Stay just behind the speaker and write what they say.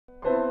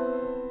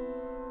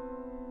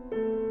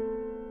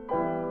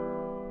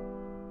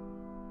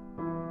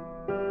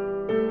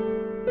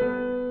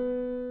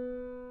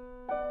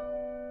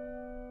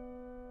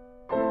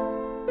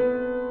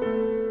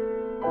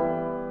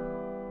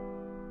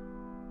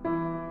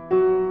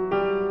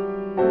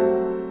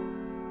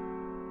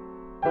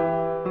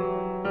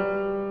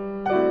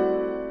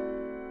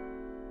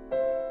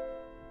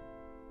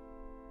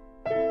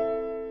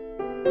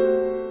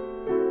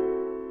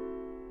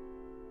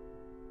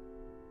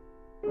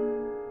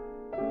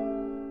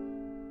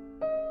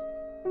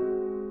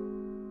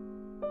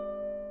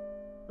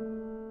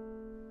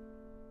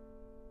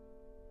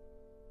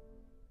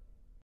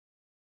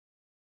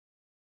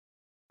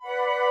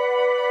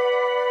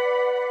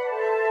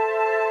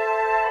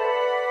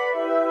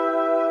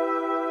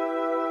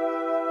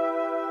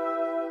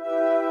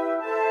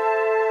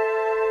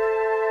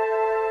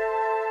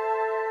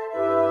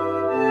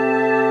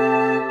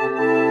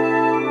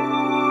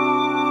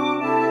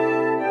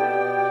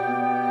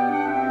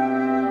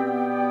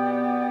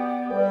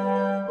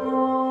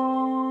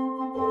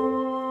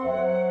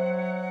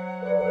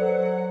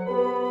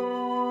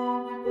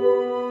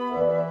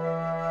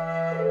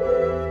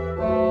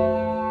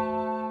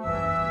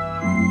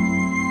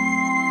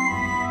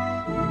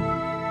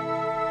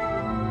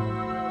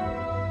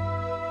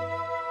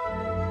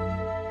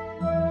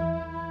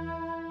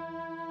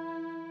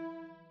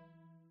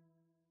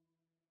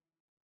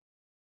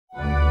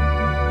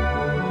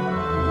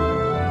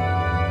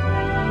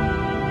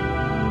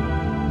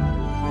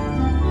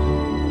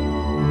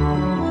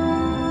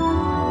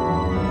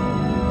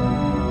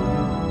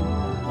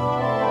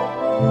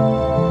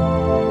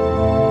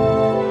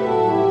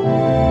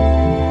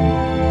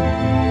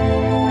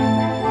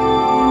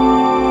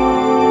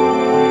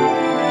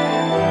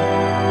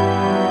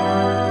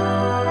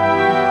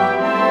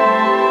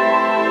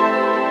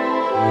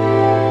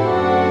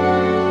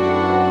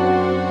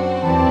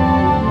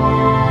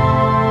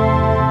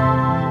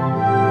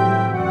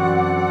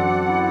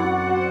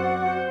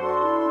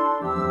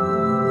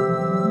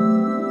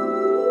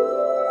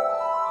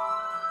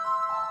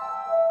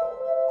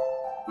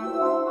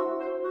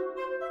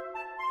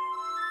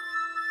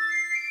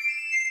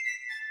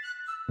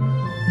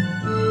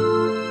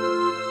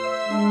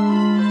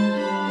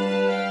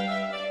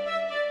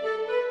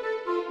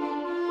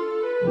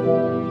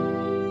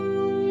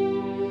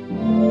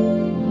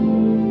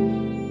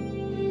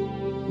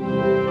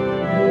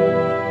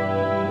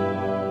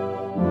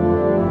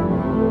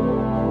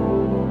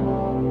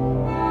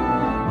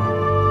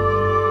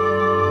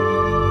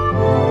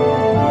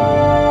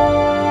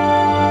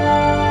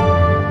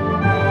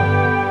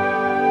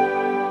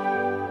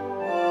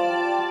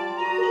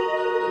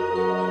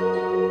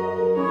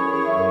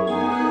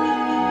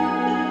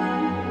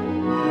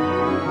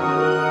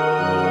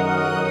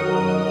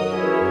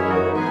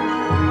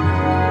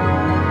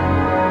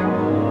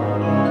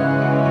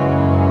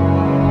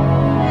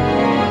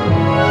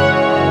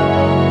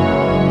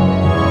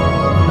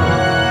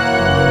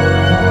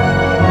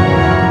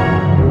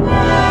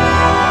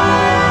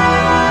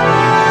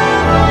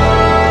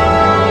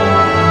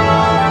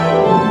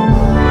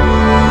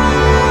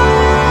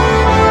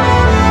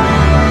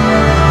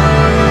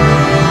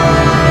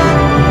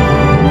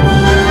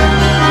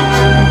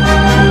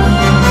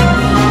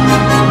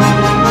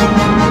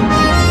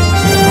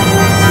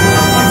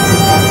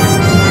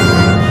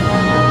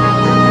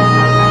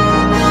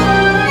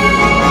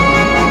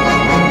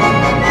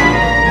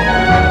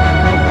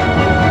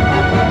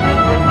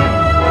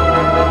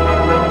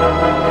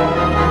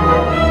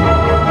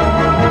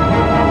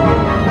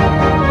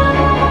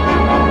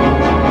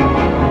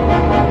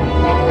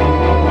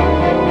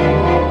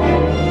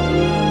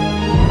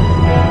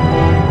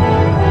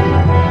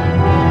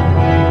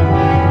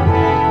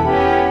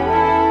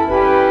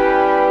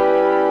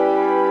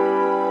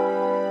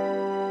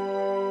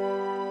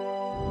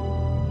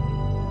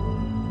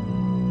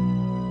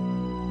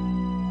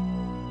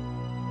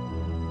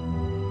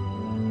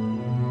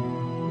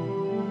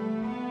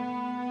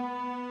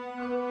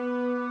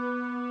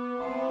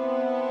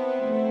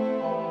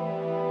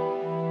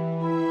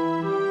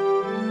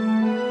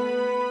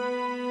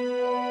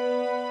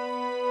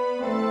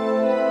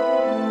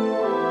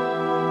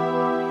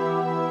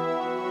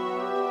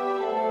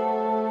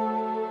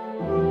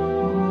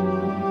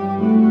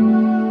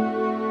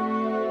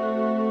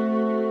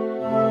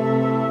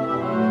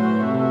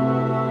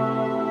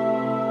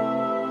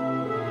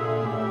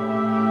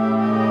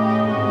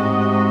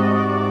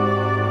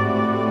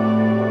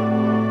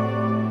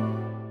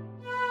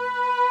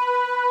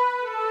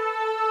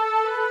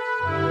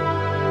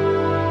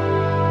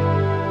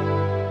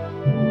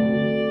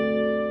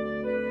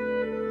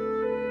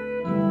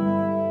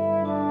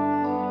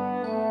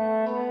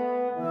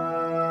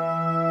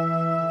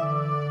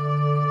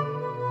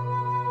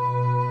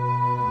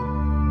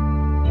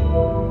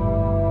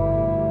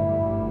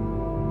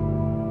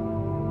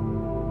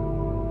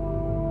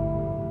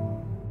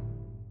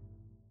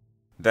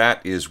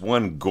That is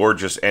one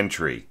gorgeous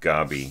entry,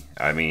 Gabi.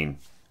 I mean,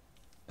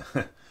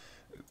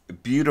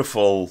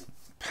 beautiful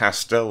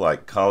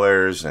pastel-like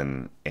colors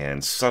and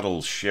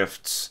subtle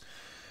shifts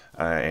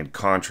and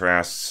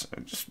contrasts.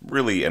 Just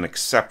really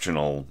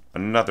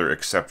another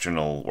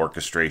exceptional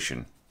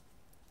orchestration.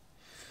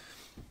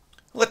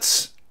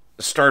 Let's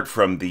start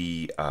from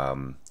the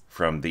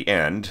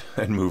end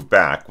and move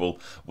back. We'll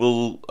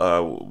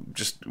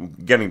just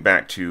getting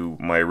back to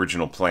my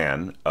original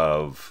plan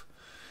of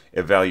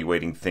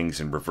evaluating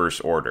things in reverse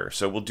order.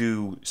 So we'll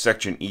do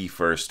section E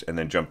first, and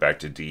then jump back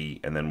to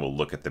D, and then we'll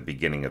look at the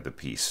beginning of the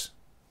piece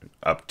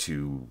up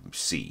to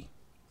C.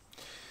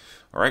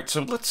 All right,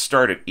 so let's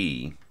start at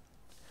E.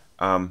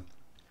 Now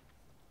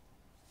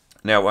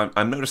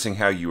I'm noticing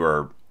how you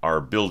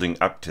are building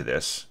up to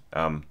this.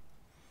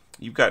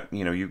 You've got,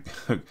 you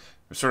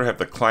sort of have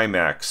the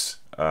climax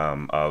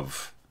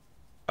of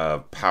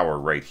power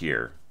right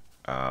here.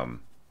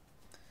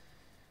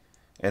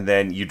 And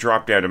then you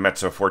drop down to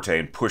mezzo forte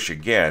and push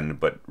again,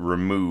 but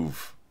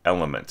remove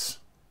elements.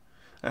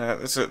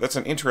 That's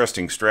an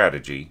interesting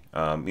strategy.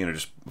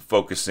 Just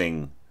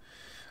focusing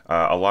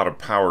a lot of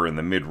power in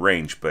the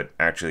mid-range, but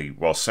actually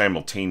while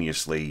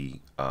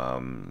simultaneously,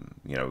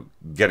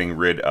 getting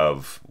rid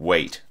of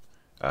weight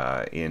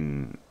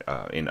in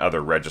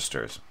other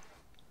registers.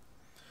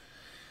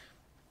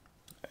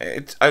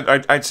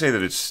 I'd say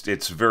that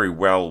it's very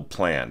well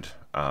planned,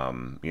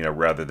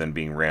 rather than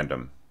being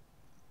random.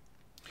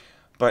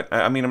 But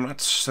I mean, I'm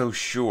not so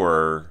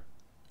sure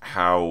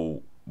how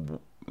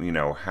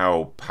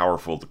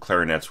powerful the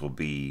clarinets will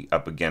be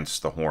up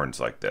against the horns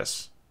like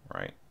this,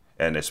 right?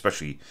 And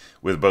especially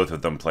with both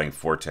of them playing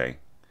forte.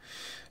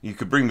 You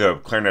could bring the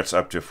clarinets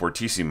up to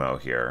fortissimo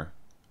here,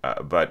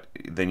 but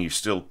then you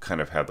still kind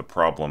of have the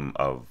problem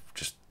of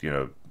just,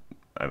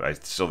 I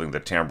still think the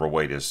timbral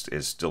weight is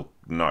still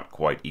not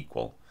quite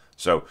equal.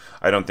 So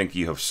I don't think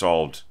you have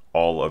solved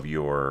all of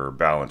your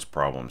balance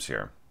problems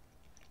here.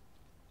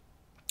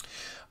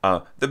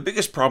 The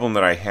biggest problem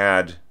that I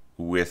had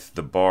with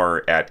the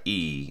bar at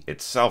E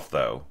itself,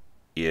 though,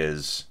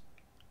 is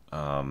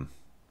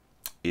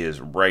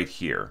right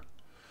here,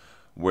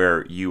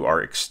 where you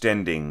are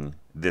extending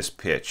this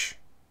pitch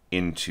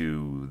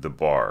into the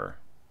bar,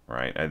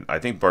 right? I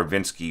think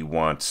Barvinsky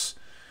wants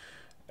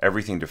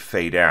everything to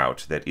fade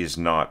out that is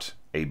not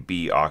a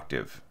B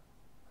octave.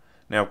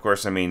 Now, of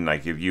course, I mean,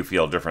 like, if you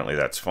feel differently,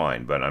 that's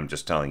fine, but I'm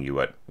just telling you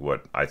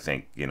what I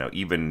think,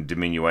 even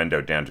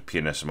diminuendo down to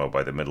pianissimo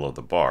by the middle of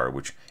the bar,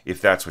 which,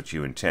 if that's what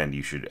you intend,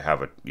 you should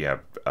have you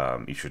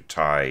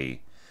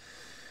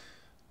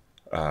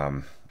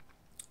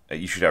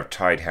should have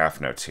tied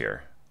half notes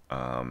here,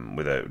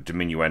 with a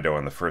diminuendo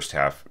on the first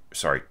half,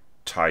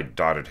 tied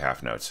dotted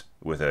half notes,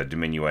 with a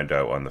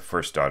diminuendo on the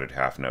first dotted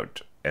half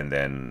note, and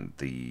then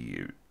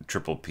the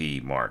triple P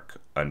mark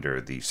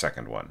under the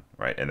second one,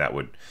 right? And that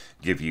would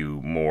give you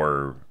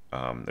more.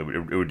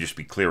 It would just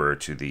be clearer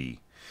to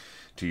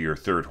your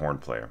third horn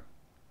player.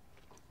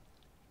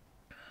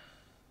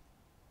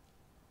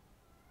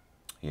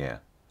 Yeah.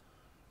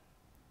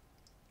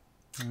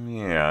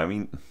 Yeah. I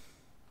mean,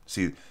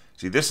 see,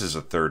 this is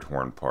a third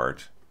horn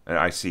part, and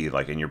I see,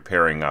 like, and you're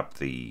pairing up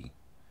the.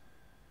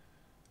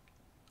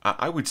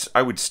 I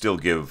would still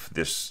give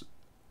this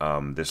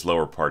this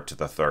lower part to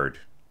the third,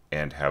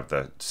 and have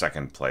the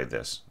second play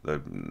this.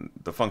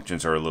 The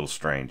functions are a little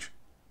strange.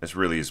 This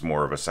really is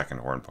more of a second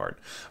horn part.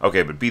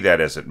 Okay, but be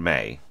that as it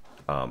may,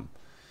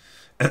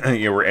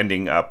 we're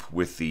ending up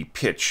with the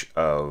pitch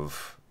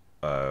of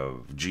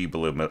G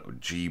below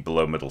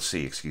middle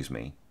C, excuse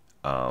me,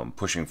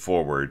 pushing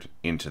forward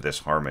into this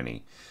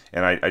harmony.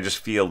 And I just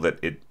feel that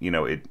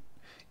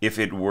if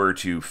it were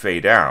to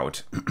fade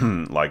out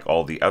like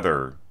all the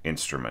other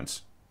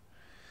instruments,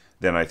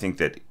 then I think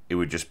that it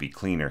would just be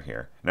cleaner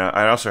here. Now,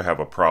 I also have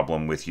a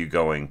problem with you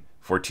going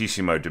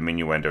fortissimo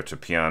diminuendo to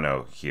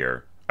piano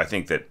here. I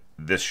think that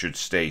this should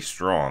stay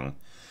strong,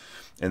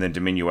 and then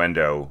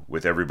diminuendo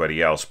with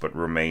everybody else, but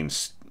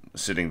remains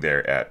sitting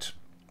there at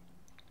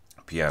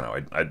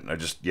piano. I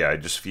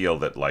just feel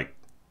that, like,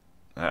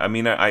 I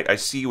mean, I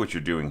see what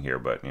you're doing here,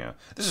 but yeah,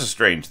 this is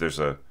strange. There's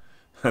a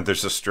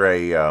there's a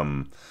stray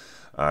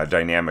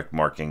dynamic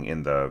marking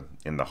in the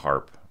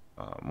harp.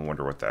 I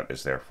wonder what that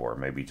is there for.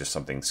 Maybe just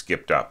something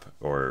skipped up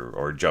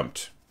or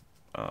jumped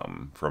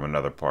from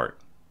another part.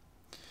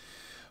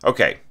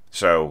 Okay,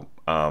 so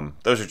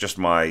those are just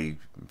my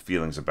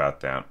feelings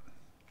about that.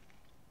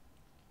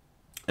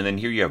 And then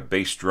here you have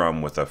bass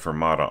drum with a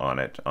fermata on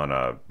it, on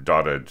a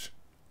dotted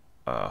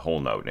whole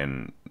note.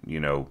 And, I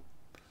mean,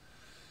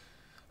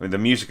 the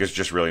music is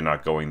just really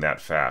not going that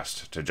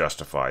fast to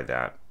justify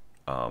that.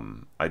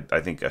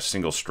 I think a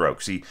single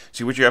stroke. See,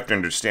 what you have to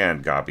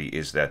understand, Gabi,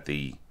 is that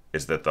the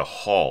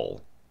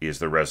hull is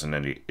the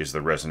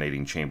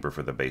resonating chamber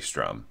for the bass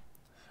drum,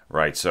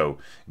 right? So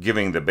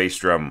giving the bass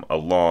drum a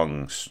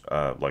long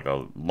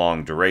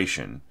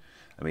duration,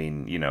 I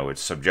mean,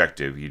 it's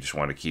subjective. You just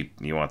want to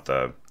you want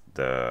the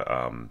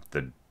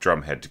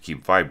drum head to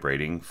keep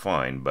vibrating,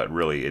 fine. But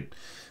really,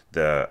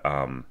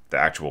 the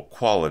actual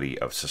quality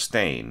of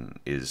sustain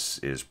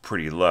is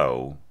pretty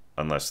low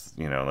unless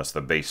unless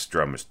the bass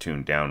drum is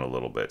tuned down a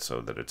little bit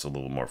so that it's a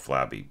little more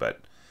flabby.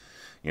 But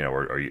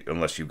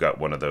unless you've got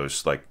one of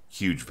those like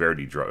huge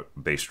Verdi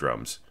bass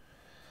drums.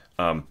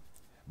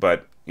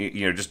 But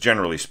just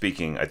generally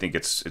speaking, I think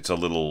it's a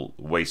little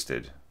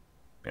wasted.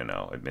 I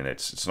mean,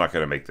 it's not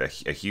going to make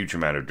a huge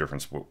amount of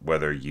difference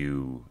whether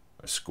you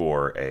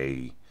score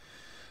a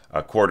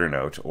quarter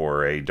note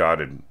or a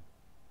dotted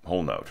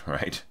whole note,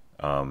 right?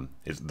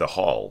 The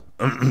hall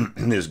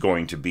is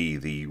going to be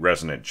the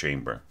resonant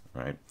chamber,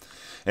 right?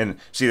 And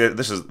see that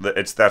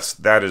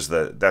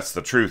that's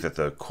the truth at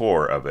the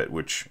core of it,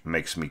 which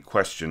makes me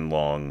question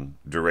long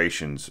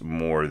durations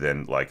more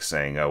than like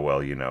saying, oh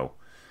well,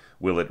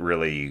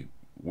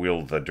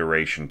 will the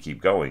duration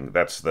keep going?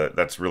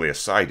 That's really a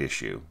side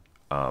issue.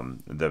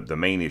 The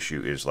main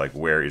issue is like,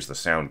 where is the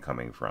sound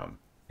coming from?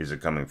 Is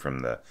it coming from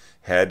the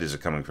head? Is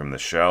it coming from the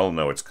shell?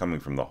 No, it's coming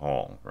from the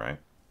hall, right?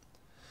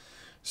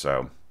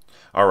 So,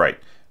 all right.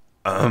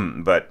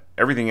 But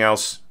everything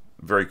else,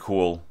 very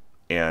cool.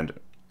 And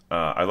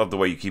I love the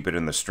way you keep it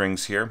in the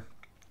strings here.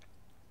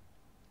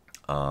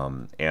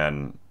 I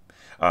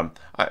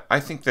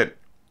think that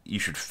you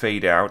should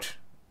fade out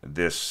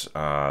this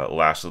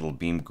last little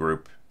beam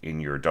group in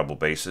your double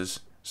basses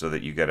so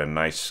that you get a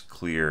nice,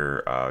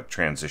 clear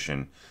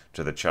transition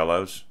to the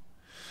cellos.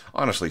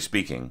 Honestly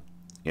speaking,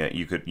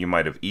 you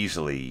might have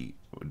easily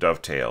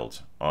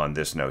dovetailed on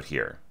this note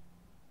here,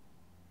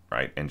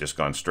 right, and just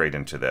gone straight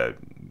into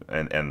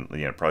and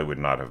probably would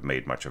not have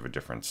made much of a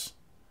difference.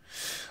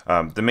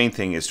 The main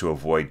thing is to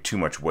avoid too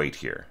much weight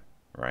here,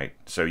 right?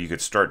 So you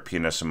could start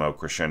pianissimo,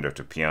 crescendo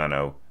to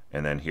piano,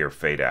 and then here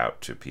fade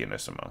out to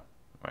pianissimo,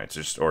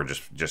 right? Or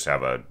just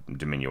have a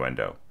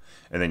diminuendo,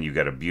 and then you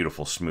get a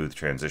beautiful smooth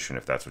transition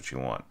if that's what you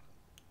want.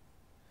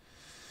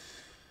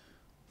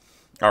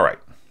 All right.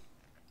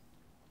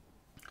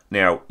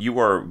 Now you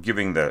are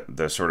giving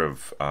the sort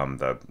of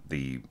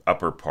the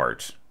upper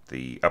part,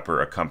 the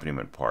upper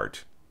accompaniment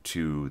part,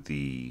 to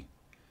the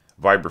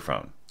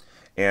vibraphone,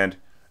 and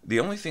the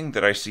only thing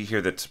that I see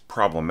here that's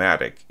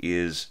problematic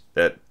is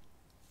that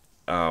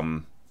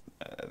the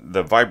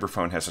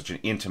vibraphone has such an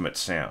intimate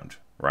sound,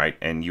 right?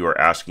 And you are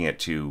asking it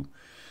to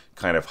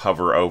kind of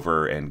hover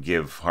over and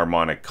give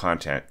harmonic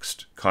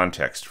context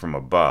from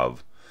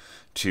above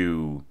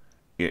to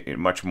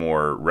much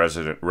more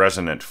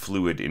resonant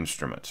fluid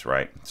instruments,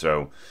 right?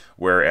 So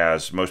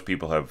whereas most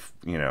people have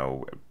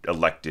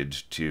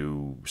elected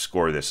to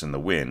score this in the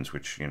winds,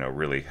 which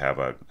really have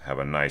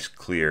a nice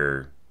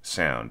clear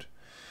sound,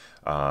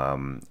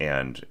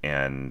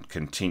 and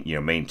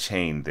continue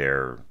maintain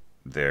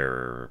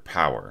their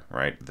power,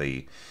 right?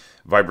 The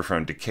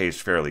vibraphone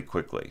decays fairly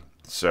quickly,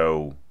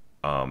 so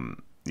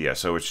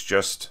so it's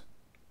just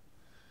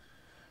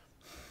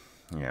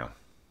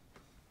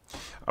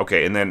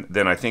okay. And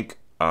then I think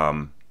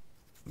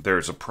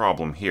there's a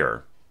problem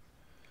here.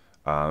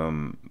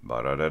 And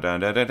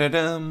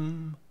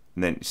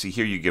then see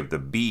here, you give the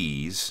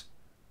B's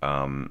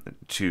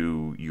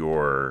to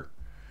your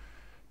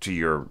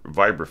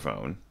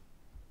vibraphone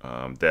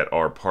that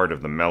are part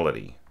of the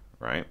melody,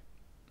 right?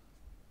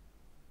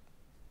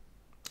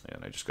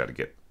 And I just got to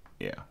get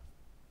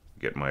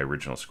my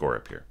original score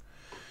up here.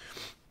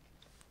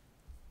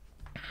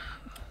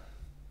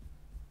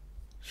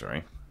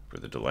 Sorry for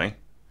the delay.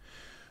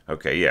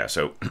 Okay, yeah,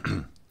 so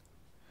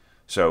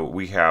so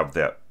we have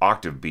the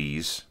octave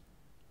B's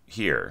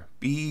here.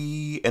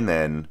 B, and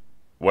then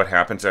what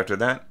happens after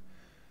that?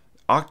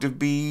 Octave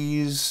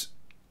B's,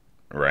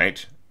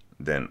 right?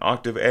 Then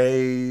octave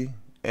A,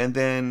 and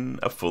then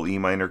a full E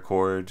minor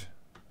chord,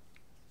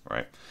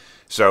 right?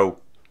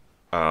 So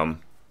so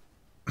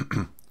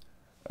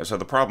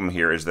the problem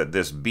here is that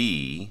this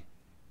B,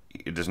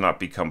 it does not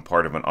become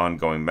part of an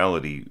ongoing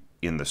melody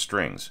in the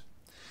strings.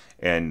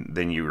 And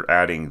then you're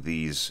adding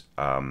these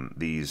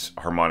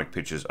harmonic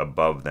pitches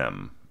above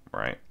them,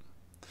 right?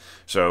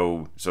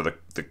 So the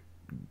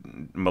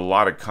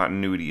melodic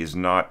continuity is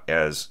not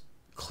as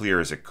clear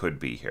as it could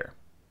be here.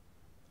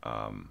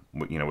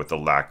 With the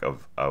lack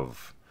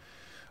of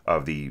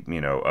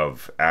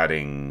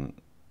adding,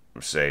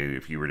 say,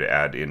 if you were to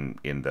add in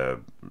the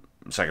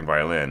second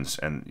violins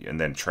and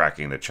then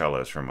tracking the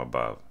cellos from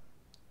above.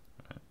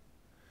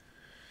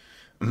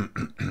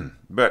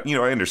 But,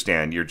 I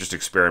understand. You're just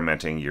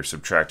experimenting. You're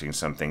subtracting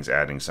some things,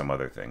 adding some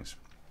other things.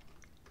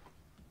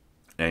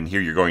 And here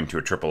you're going to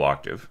a triple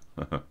octave.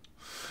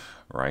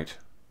 Right?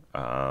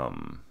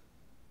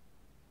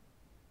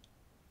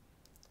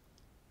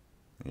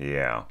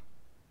 Yeah.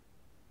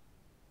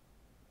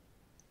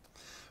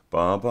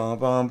 Bum, bum,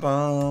 bum,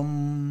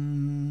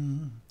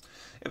 bum.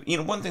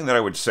 One thing that I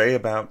would say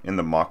about in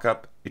the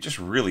mock-up, it just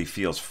really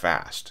feels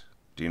fast.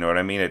 Do you know what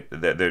I mean?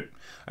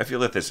 I feel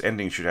that this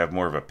ending should have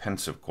more of a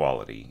pensive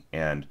quality,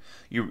 and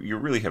you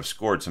really have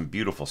scored some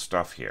beautiful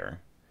stuff here,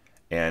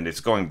 and it's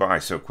going by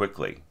so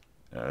quickly.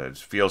 It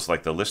feels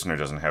like the listener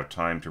doesn't have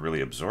time to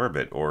really absorb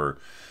it, or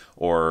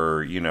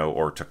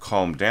to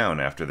calm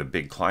down after the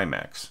big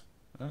climax.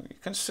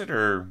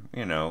 Consider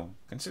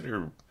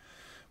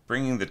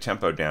bringing the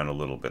tempo down a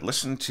little bit.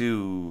 Listen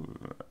to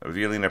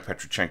Violina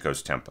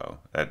Petrochenko's tempo.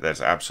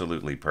 That's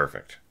absolutely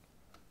perfect.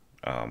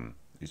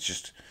 It's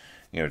just,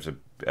 it's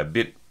a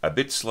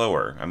bit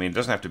slower. I mean, it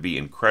doesn't have to be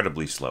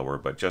incredibly slower,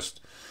 but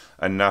just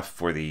enough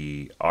for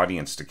the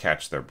audience to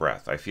catch their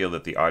breath. I feel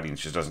that the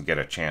audience just doesn't get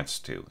a chance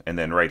to. And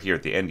then right here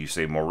at the end, you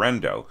say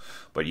morendo,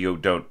 but you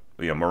don't.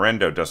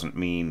 Morendo doesn't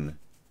mean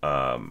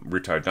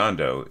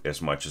retardando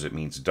as much as it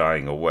means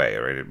dying away,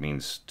 right? It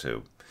means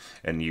to,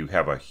 and you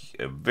have a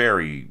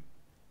very,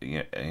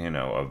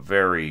 a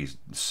very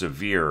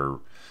severe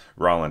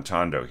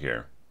rallentando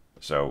here.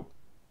 So,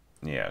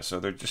 yeah, so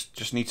there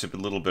just needs a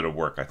little bit of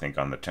work, I think,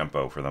 on the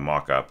tempo for the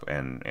mock-up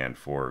and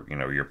for,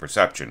 your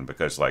perception,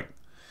 because, like,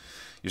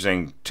 you're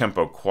saying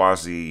tempo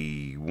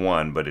quasi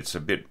 1, but it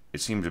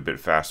seems a bit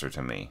faster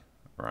to me,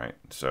 right?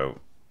 So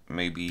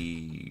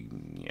maybe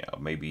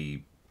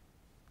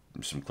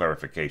some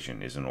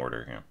clarification is in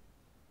order here.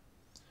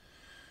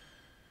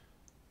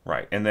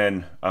 Right, and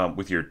then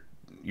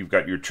you've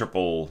got your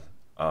triple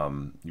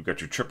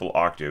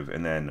octave,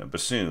 and then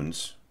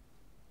bassoons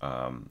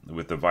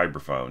with the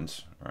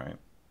vibraphones, right?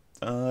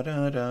 Da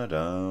da da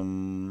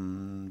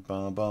dum,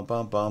 bum bum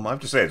bum bum. I have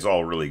to say, it's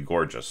all really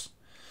gorgeous.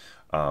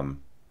 One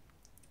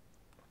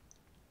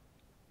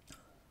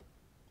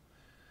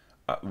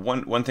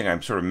thing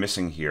I'm sort of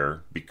missing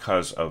here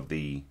because of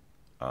the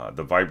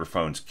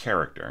vibraphone's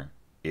character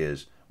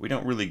is we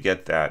don't really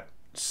get that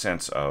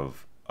sense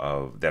of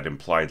that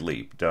implied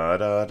leap. Da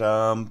da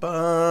dum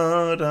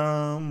ba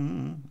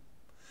dum.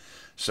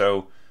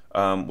 So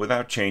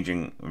without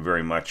changing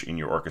very much in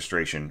your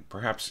orchestration,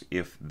 perhaps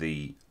if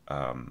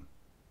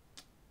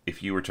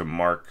you were to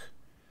mark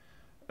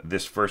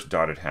this first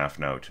dotted half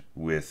note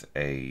with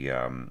a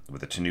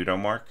tenuto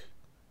mark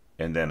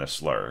and then a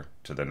slur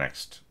to the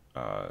next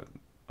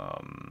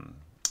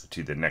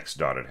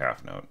dotted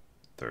half note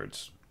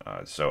thirds.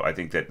 So I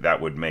think that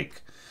would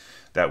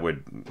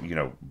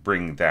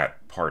bring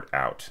that part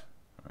out.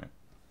 Right?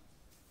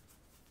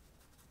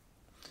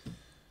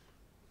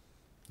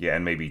 Yeah,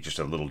 and maybe just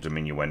a little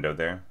diminuendo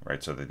there,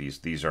 right? So that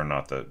these are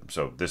not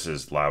so this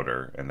is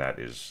louder and that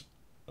is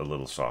a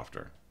little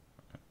softer.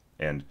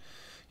 And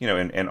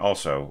and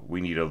also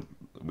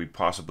we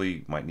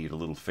possibly might need a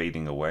little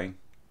fading away,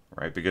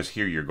 right? Because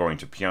here you're going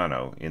to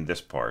piano in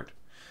this part.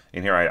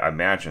 And here I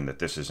imagine that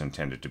this is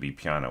intended to be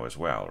piano as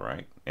well,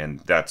 right? And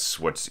that's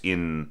what's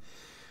in,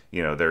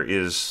 there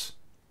is,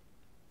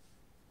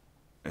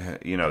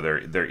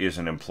 there is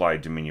an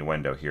implied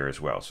diminuendo here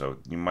as well. So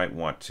you might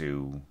want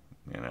to,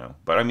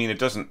 but I mean, it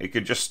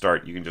could just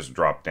start, you can just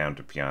drop down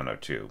to piano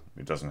too.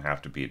 It doesn't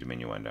have to be a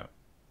diminuendo.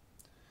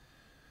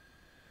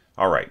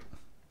 All right.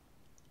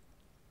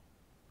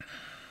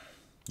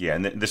 Yeah,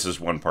 and this is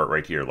one part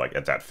right here, like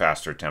at that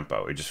faster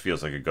tempo. It just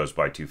feels like it goes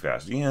by too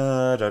fast.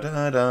 Yeah, da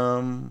da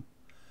dum.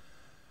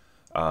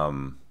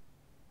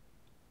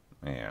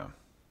 Yeah.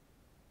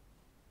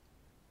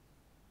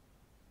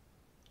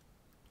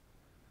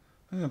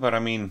 But I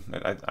mean,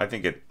 I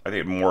think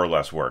it more or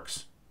less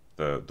works.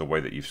 The way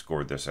that you've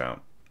scored this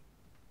out.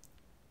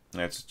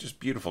 It's just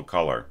beautiful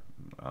color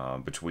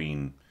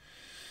between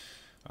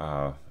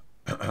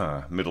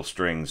middle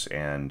strings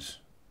and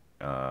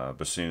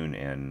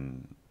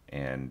bassoon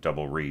and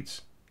double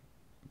reeds.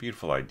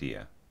 Beautiful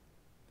idea.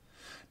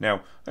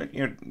 Now,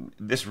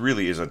 this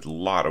really is a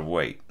lot of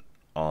weight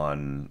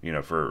on,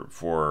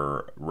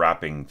 for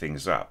wrapping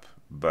things up.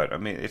 But I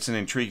mean, it's an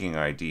intriguing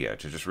idea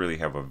to just really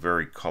have a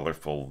very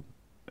colorful,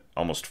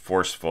 almost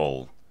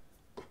forceful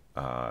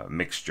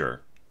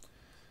mixture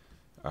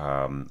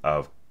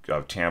of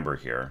timbre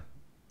here,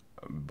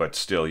 but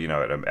still,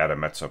 at a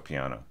mezzo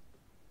piano.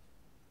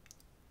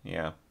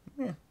 Yeah.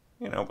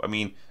 I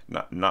mean,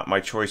 not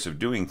my choice of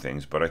doing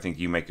things, but I think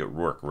you make it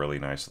work really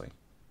nicely.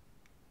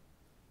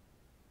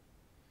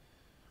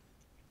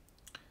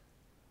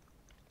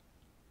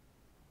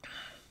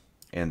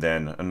 And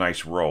then a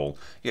nice roll.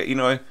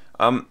 Yeah,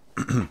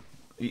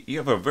 you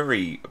have a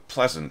very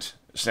pleasant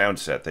sound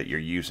set that you're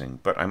using,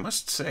 but I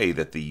must say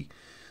that the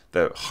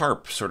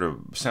harp sort of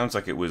sounds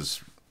like it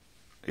was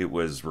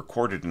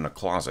recorded in a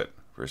closet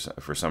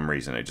for some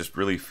reason. It just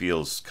really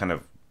feels kind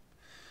of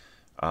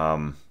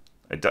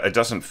it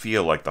doesn't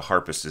feel like the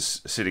harpist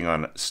is sitting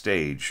on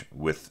stage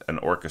with an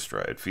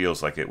orchestra. It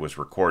feels like it was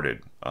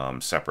recorded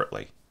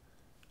separately,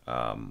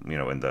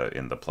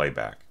 in the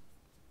playback.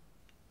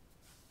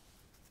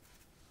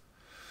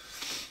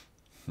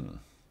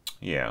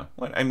 Yeah,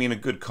 well, I mean, a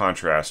good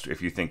contrast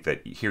if you think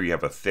that here you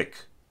have a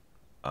thick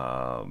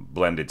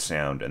blended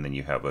sound and then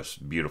you have a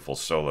beautiful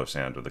solo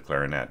sound of the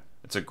clarinet.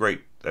 That's a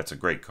great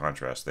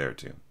contrast there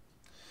too.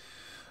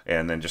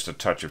 And then just a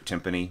touch of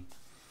timpani.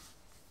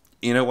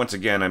 Once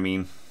again, I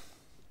mean,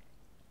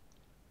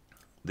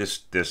 this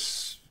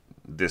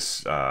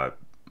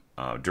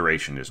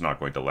duration is not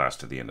going to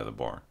last to the end of the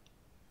bar.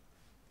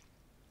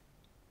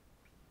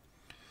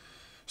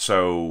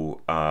 So,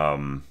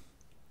 I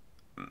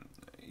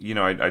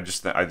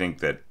think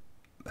that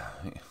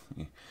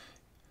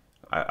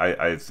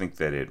I think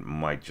that it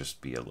might just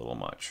be a little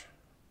much.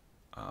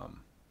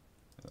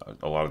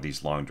 A lot of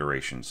these long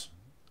durations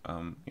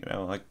you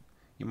know, like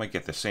you might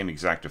get the same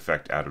exact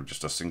effect out of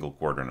just a single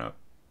quarter note,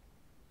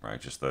 right?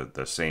 Just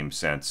the same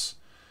sense,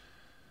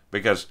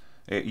 because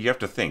you have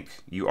to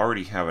think you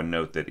already have a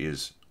note that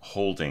is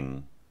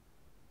holding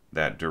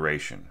that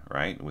duration,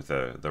 right, with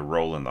the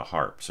roll in the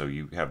harp. So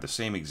you have the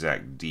same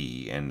exact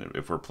D, and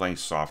if we're playing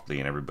softly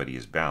and everybody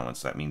is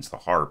balanced, that means the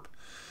harp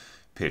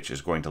pitch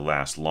is going to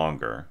last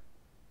longer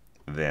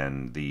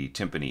than the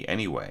timpani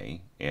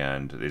anyway,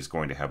 and is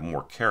going to have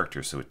more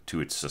character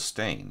to its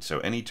sustain. So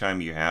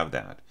anytime you have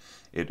that,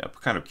 it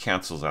kind of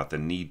cancels out the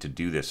need to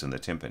do this in the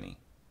timpani,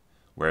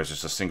 whereas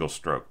just a single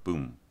stroke,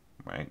 boom,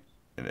 right?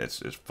 And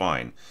it's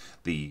fine.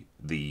 The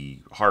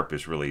harp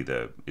is really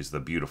the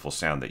beautiful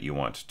sound that you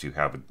want to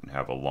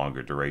have a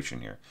longer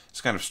duration here. It's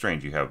kind of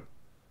strange. You have,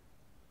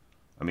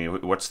 I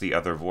mean, what's the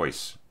other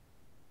voice?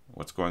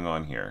 What's going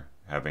on here?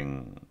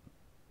 Having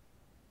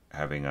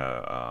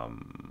a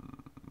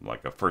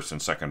like a first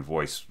and second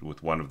voice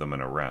with one of them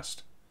in a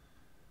rest.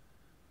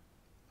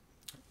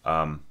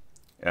 Yeah,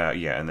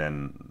 and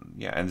then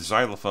and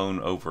xylophone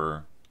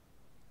over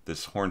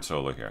this horn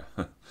solo here.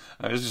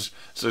 It's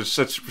just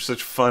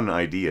such fun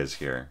ideas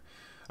here.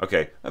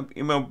 Okay,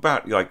 you know,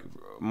 about like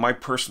my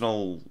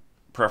personal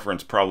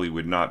preference probably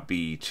would not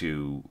be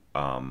to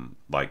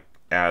like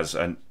as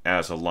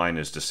a line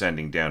is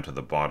descending down to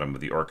the bottom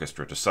of the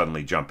orchestra to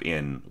suddenly jump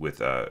in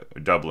with a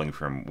doubling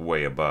from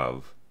way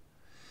above,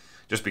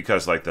 just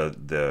because like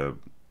the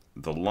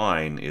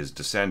line is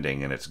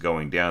descending and it's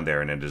going down there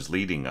and it is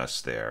leading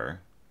us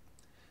there,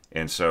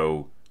 and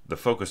so the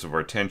focus of our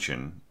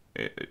attention,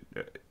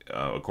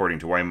 according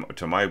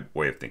to my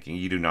way of thinking,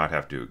 you do not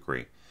have to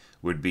agree,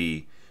 would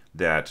be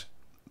that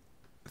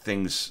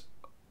things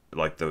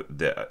like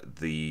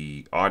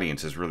the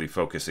audience is really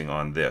focusing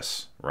on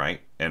this,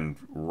 right? And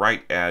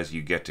right as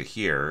you get to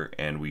here,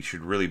 and we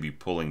should really be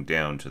pulling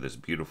down to this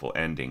beautiful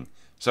ending,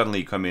 suddenly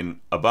you come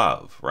in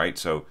above, right?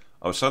 So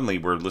suddenly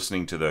we're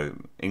listening to the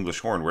English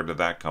horn. Where did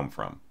that come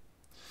from?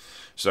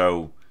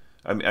 So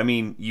I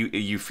mean,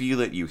 you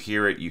feel it, you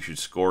hear it, you should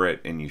score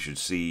it, and you should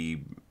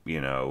see, you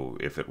know,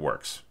 if it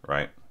works,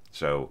 right?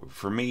 So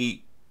for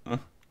me,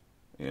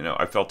 you know,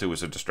 I felt it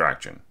was a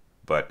distraction,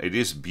 but it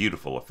is a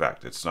beautiful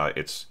effect. It's not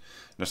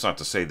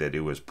to say that it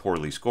was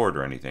poorly scored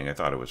or anything. I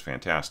thought it was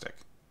fantastic.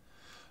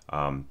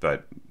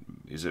 But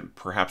is it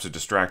perhaps a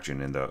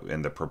distraction in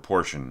the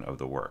proportion of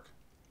the work?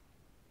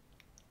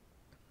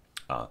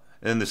 And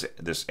then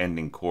this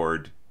ending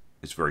chord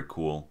is very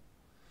cool.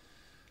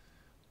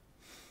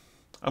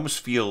 I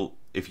almost feel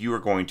if you were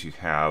going to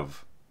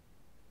have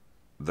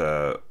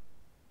the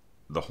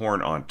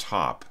horn on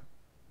top,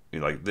 you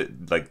know,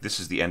 like this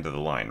is the end of the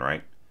line,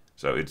 right?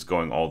 So it's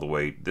going all the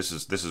way. This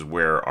is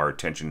where our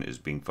attention is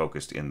being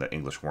focused in the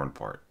English horn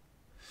part,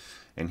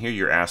 and here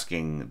you're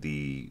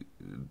asking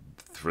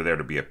for there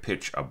to be a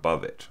pitch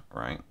above it,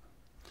 right?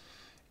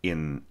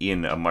 In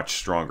a much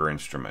stronger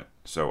instrument.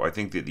 So I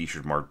think that you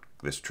should mark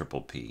this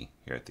triple P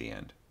here at the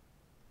end.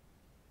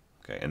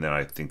 Okay, and then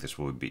I think this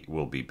will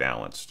be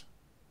balanced.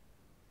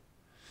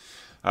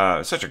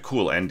 Such a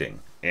cool ending,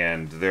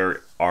 and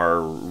there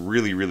are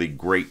really, really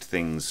great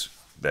things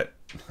that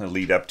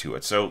lead up to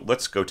it. So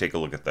let's go take a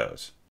look at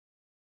those.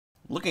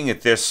 Looking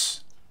at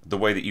this, the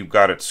way that you've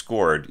got it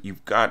scored,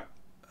 you've got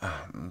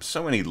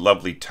so many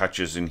lovely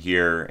touches in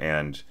here,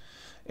 and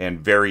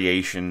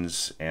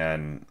variations,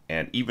 and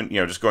even,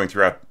 you know, just going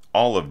throughout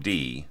all of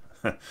D,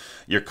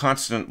 you're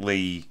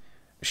constantly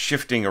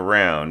shifting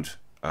around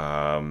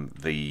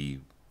the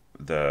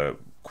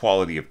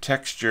quality of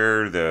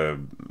texture, the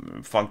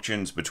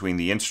functions between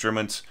the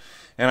instruments,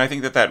 and I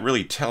think that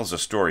really tells a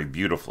story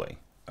beautifully.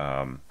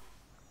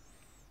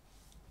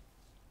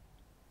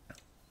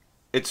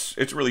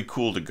 It's really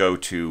cool to go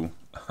to,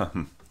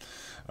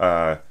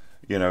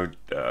 you know,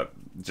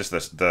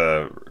 just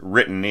the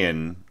written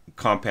in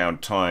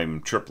compound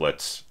time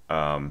triplets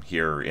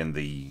here in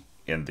the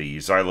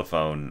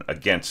xylophone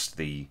against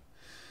the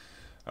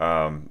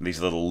these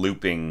little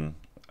looping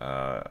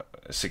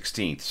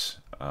sixteenths.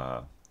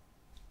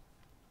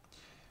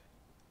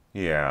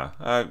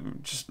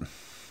 Just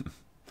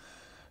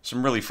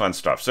some really fun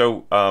stuff.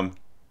 So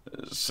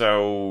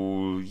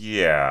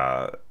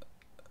yeah,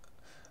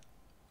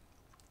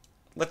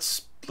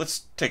 let's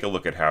take a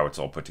look at how it's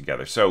all put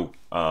together. So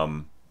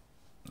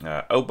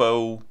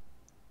oboe,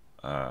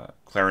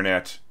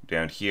 clarinet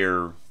down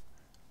here,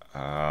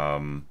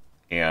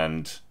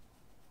 and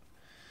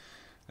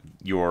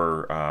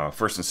your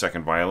first and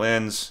second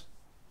violins.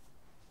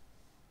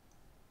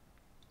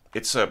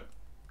 It's an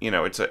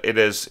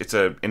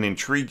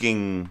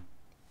intriguing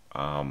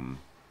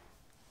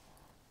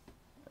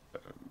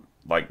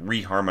like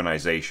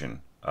reharmonization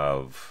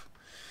of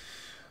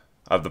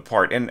the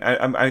part, and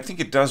I think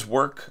it does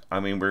work.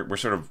 I mean, we're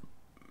sort of,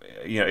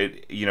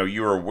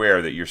 you're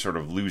aware that you're sort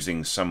of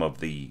losing some of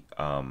the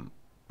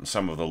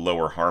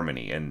lower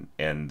harmony, and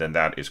then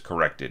that is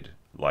corrected,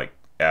 like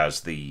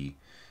as the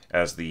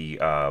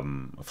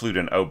flute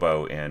and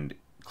oboe and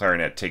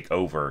clarinet take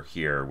over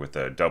here with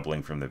a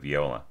doubling from the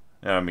viola.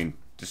 I mean,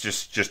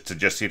 just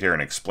to sit here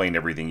and explain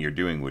everything you're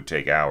doing would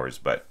take hours,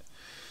 but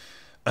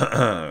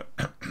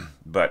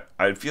But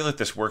I feel that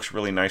this works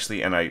really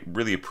nicely, and I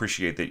really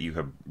appreciate that you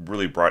have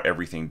really brought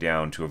everything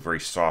down to a very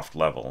soft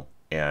level,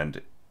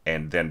 and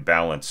then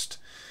balanced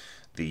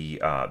the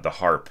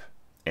harp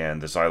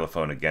and the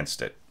xylophone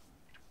against it.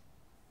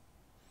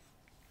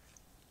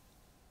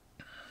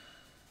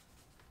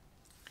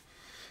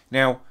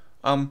 Now,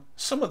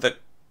 some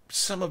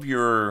of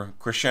your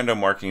crescendo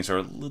markings are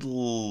a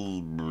little,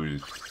 a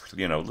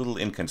little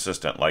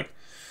inconsistent. Like,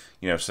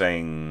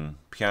 saying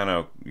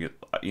piano,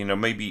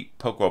 maybe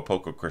poco a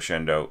poco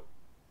crescendo.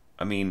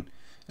 I mean,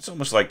 it's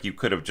almost like you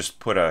could have just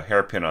put a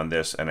hairpin on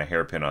this and a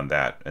hairpin on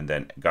that, and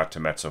then got to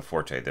mezzo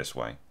forte this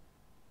way,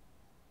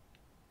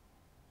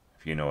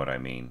 if you know what I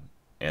mean.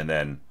 And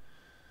then,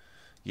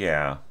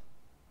 yeah,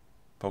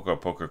 poco a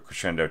poco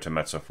crescendo to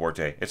mezzo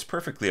forte. It's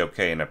perfectly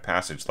okay in a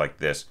passage like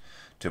this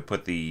to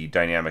put the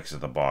dynamics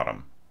at the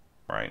bottom,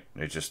 right?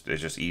 It's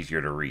just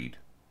easier to read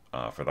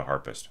for the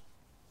harpist.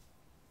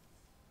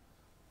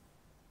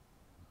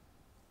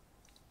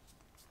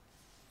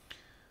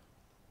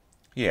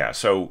 Yeah,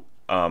 so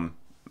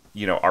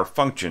our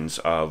functions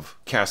of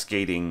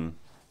cascading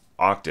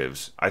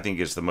octaves, I think,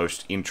 is the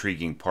most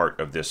intriguing part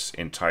of this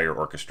entire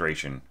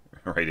orchestration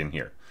right in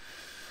here.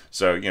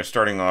 So,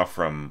 starting off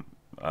from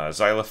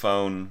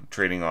xylophone,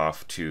 trading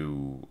off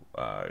to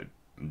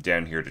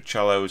down here to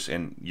cellos,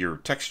 and your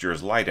texture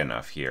is light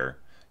enough here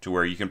to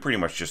where you can pretty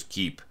much just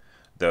keep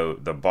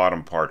the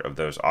bottom part of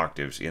those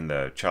octaves in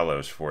the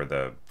cellos for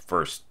the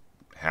first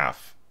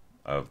half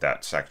of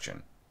that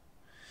section.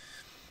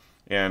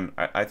 And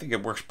I think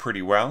it works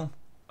pretty well.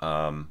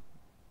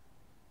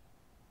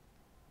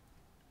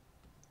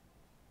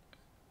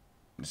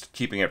 Just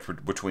keeping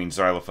it between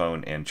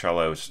xylophone and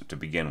cellos to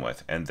begin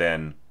with. And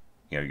then,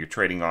 you're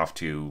trading off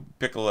to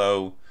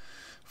piccolo,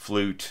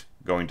 flute,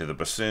 going to the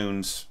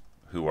bassoons,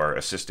 who are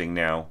assisting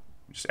now,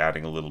 just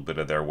adding a little bit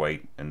of their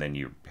weight, and then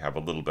you have a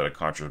little bit of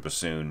contra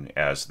bassoon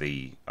as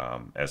the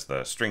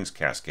strings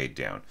cascade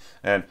down,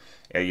 and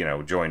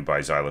joined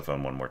by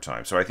xylophone one more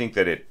time. So I think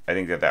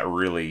that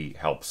really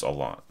helps a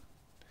lot.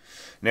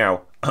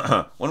 Now,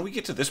 when we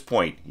get to this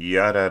point,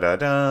 ya da da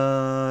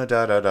da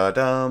da da da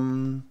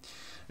dum,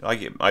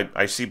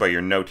 I see by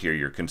your note here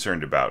you're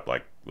concerned about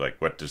like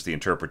what does the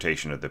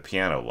interpretation of the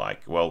piano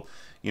like? Well,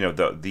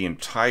 the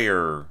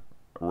entire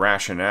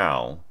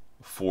rationale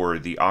for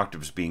the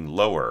octaves being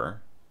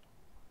lower,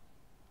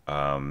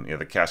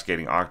 the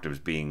cascading octaves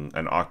being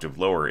an octave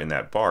lower in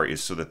that bar,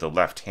 is so that the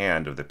left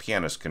hand of the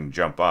pianist can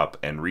jump up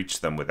and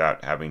reach them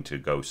without having to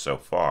go so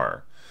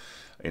far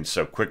and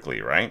so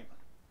quickly, right?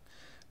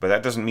 But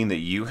that doesn't mean that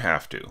you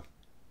have to,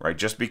 right?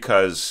 Just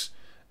because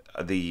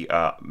the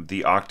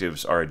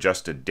octaves are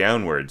adjusted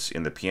downwards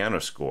in the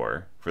piano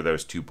score for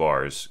those two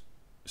bars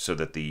so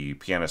that the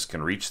pianist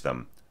can reach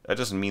them, that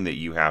doesn't mean that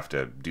you have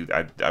to do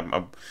that.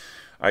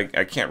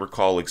 I can't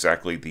recall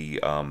exactly the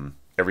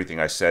everything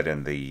I said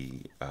in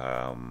the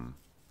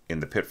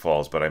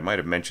pitfalls, but I might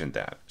have mentioned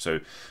that. So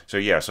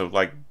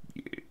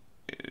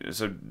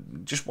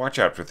just watch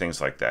out for things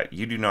like that.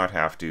 You do not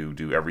have to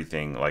do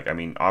everything.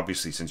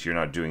 Obviously, since you're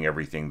not doing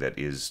everything that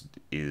is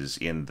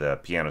in the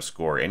piano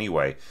score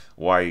anyway,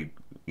 why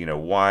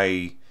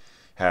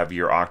have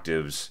your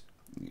octaves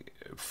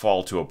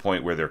fall to a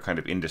point where they're kind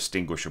of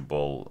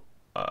indistinguishable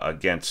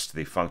against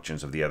the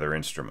functions of the other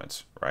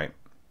instruments, right?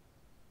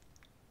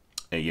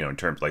 In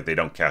terms like they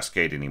don't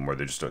cascade anymore,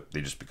 they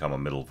just become a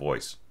middle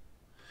voice.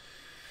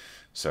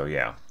 So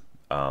yeah,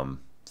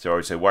 so I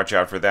would say watch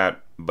out for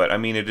that. But I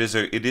mean, it is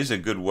a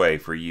good way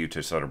for you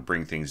to sort of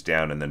bring things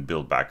down and then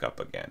build back up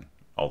again,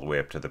 all the way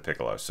up to the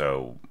piccolo.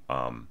 So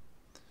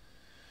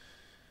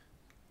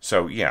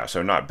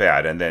so not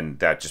bad. And then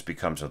that just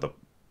becomes the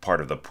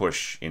part of the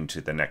push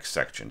into the next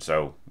section.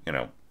 So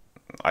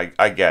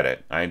I get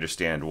it. I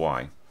understand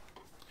why.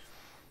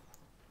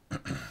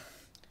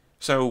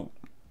 So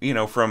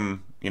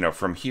from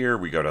here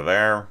we go to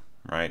there,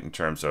 right? In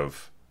terms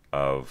of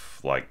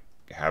like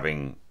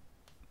having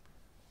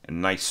a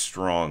nice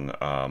strong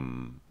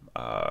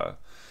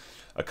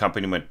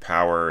accompaniment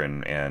power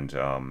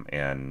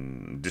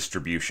and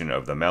distribution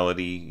of the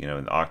melody,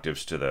 and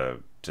octaves to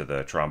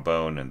the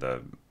trombone and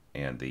the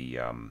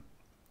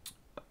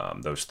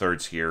those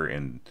thirds here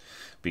and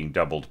being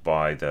doubled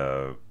by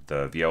the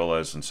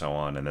violas and so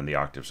on, and then the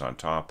octaves on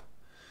top.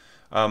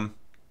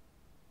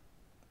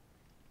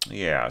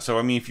 Yeah, so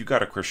I mean, if you've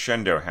got a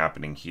crescendo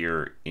happening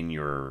here in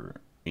your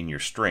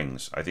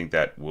strings, I think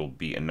that will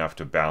be enough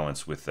to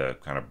balance with the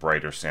kind of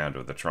brighter sound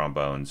of the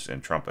trombones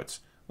and trumpets.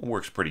 It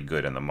works pretty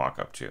good in the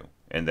mock-up too.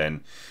 And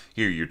then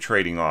here you're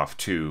trading off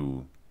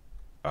to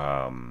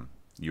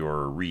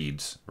your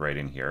reeds right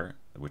in here,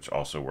 which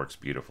also works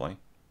beautifully.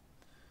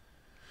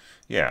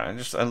 Yeah, and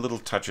just little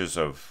touches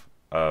of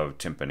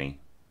timpani.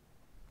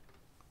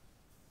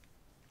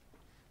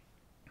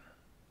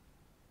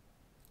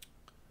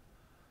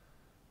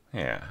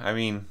 Yeah, I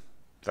mean,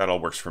 that all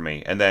works for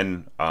me. And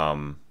then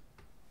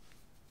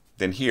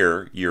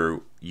here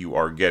you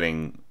are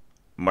getting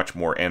much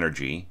more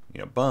energy,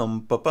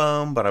 bum ba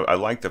bum. But I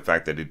like the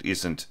fact that it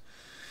isn't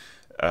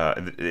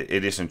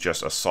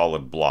just a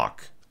solid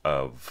block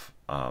of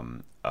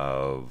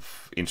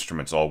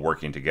instruments all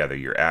working together.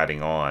 You're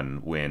adding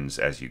on winds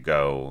as you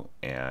go,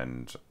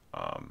 and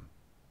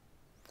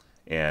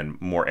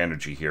more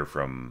energy here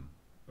from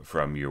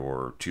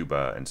your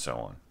tuba and so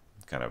on,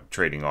 kind of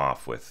trading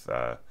off with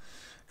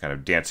kind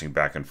of dancing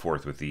back and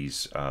forth with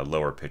these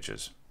lower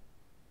pitches.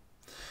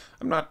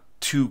 I'm not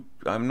too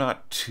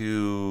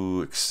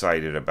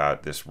excited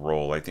about this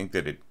roll. I think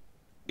that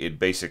it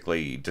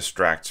basically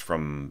distracts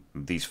from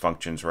these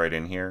functions right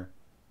in here.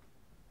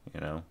 You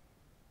know,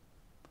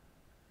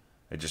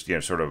 it just, you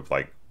know, sort of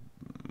like,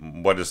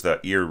 what is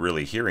the ear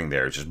really hearing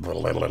there? It's just,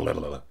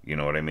 you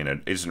know what I mean? It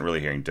isn't really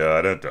hearing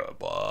da da da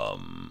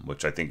bum,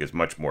 which I think is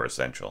much more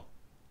essential.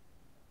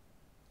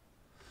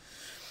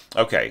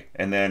 Okay,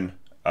 and then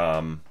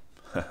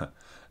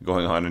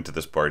going on into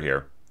this part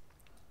here.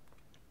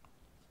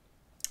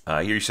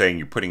 Here you're saying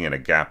you're putting in a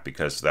gap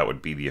because that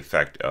would be the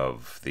effect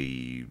of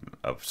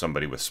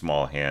somebody with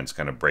small hands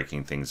kind of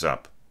breaking things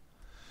up.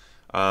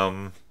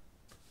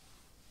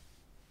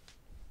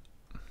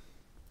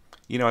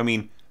 You know, I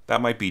mean,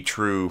 that might be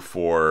true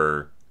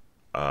for,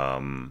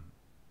 that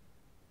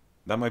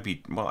might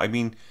be, well, I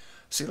mean,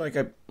 see, like,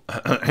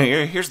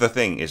 here's the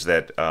thing, is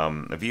that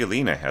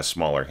Violina has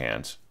smaller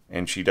hands,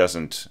 and she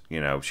doesn't, you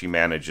know, she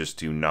manages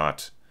to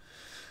not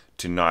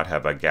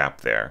have a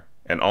gap there.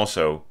 And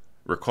also,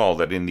 recall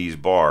that in these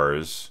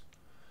bars,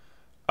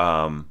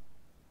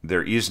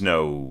 there is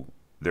no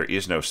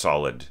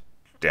solid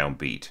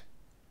downbeat,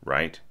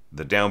 right?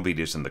 The downbeat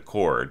is in the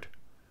chord.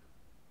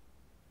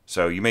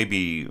 So you may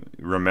be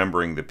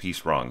remembering the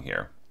piece wrong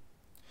here.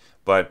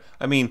 But,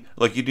 I mean,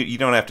 like, you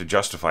don't have to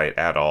justify it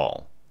at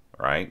all,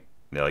 right?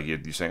 You know, like you're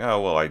saying,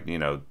 oh, well, you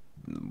know,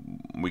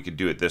 we could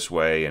do it this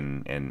way,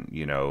 and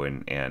you know,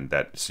 and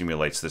that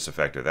simulates this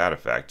effect or that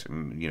effect.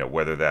 You know,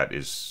 whether that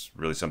is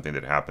really something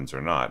that happens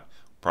or not,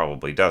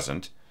 probably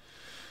doesn't.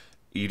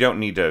 You do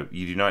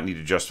not need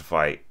to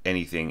justify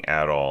anything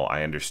at all.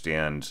 I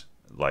understand,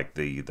 like,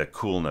 the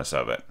coolness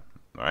of it,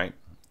 right?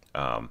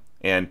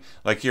 And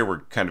like here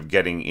we're kind of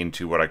getting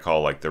into what I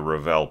call like the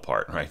Ravel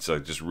part, right? So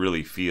it just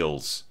really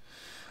feels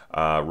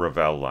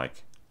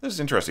Ravel-like. This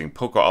is interesting.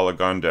 Polka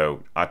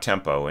allargando a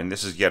tempo, and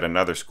this is yet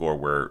another score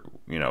where,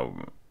 you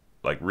know,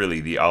 like really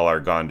the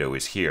allargando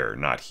is here,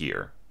 not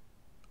here.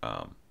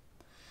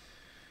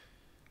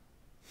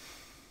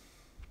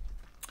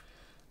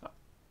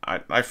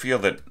 I feel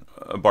that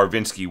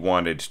Barvinsky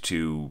wanted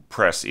to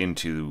press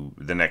into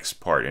the next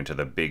part, into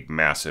the big,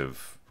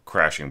 massive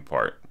crashing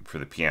part for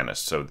the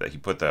pianist, so that he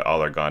put the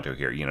allargando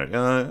here, you know,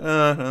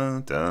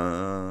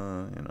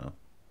 you know.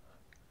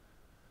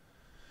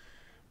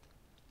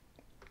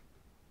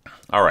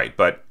 All right,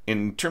 but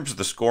in terms of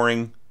the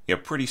scoring, yeah,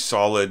 pretty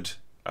solid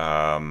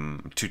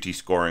tutti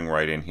scoring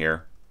right in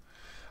here.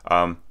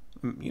 You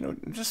know,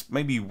 just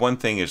maybe one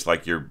thing is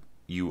like you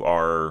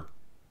are,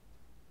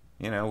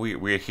 you know,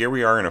 here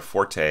we are in a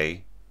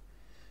forte.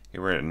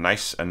 Here we're in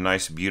a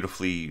nice,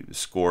 beautifully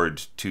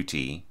scored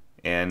tutti,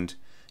 and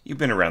you've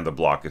been around the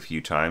block a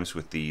few times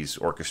with these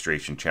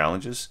orchestration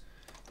challenges.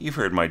 You've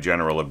heard my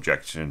general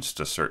objections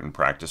to certain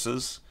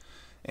practices,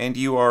 and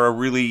you are a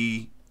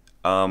really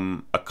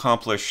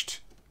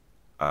accomplished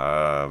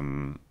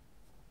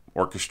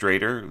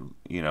orchestrator.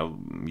 You know,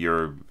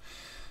 you're,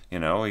 you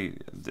know,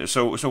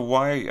 so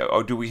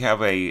why do we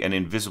have an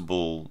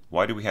invisible?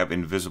 Why do we have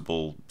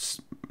invisible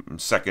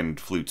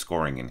second flute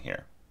scoring in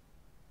here?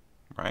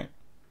 Right?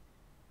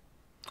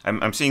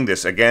 I'm seeing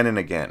this again and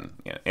again,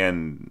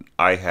 and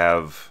I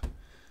have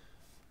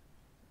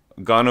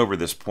gone over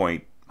this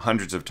point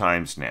hundreds of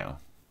times now.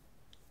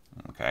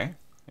 Okay,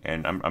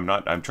 and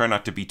I'm trying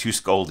not to be too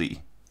scoldy,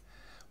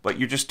 but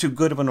you're just too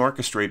good of an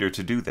orchestrator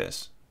to do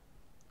this.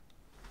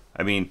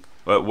 I mean,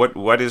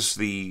 what is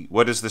the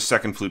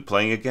second flute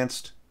playing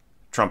against?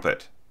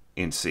 Trumpet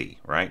in C,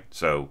 right?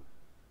 So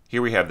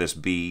here we have this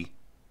B.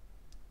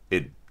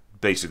 It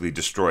basically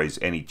destroys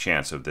any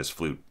chance of this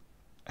flute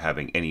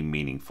having any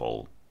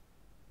meaningful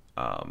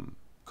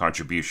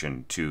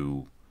contribution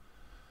to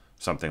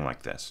something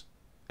like this.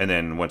 And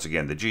then once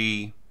again the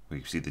G,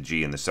 we see the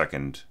G in the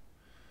second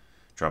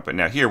trumpet.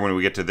 Now here, when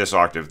we get to this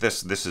octave,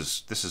 this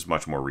is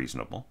much more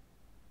reasonable.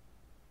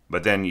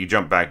 But then you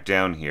jump back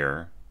down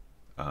here,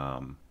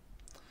 and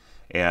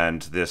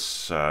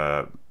this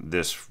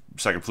this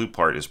second flute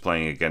part is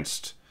playing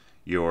against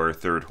your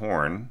third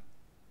horn,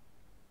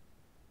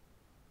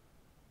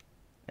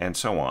 and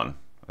so on.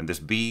 And this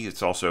B,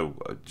 it's also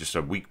just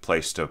a weak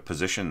place to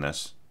position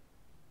this.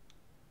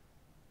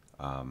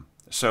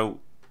 So,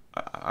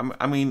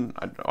 I mean,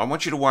 I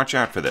want you to watch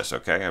out for this,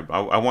 okay?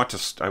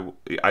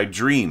 I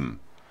dream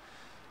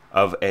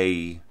of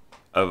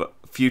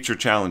future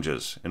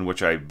challenges in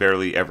which I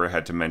barely ever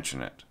had to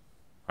mention it,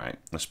 right?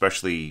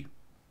 Especially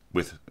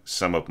with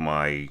some of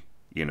my,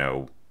 you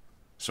know,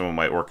 some of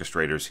my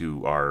orchestrators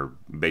who are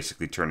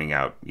basically turning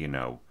out, you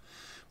know,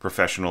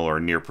 professional or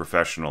near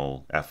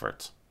professional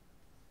efforts.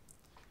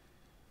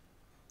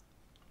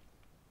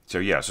 So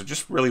yeah, so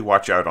just really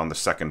watch out on the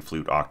second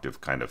flute octave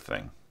kind of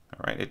thing. All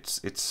right, it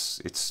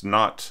is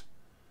not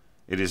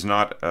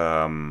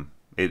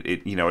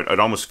It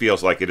almost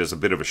feels like it is a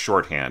bit of a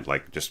shorthand,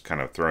 like just kind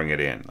of throwing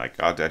it in. Like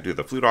I'll do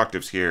the flute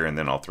octaves here, and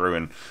then I'll throw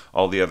in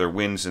all the other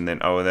winds, and then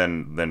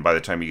by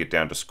the time you get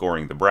down to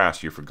scoring the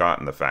brass, you've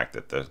forgotten the fact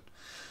that the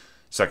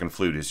second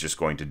flute is just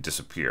going to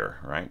disappear,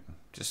 right?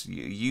 Just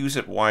use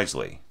it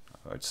wisely,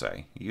 I would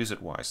say. Use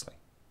it wisely.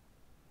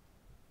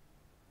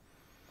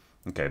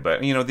 Okay,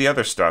 but the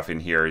other stuff in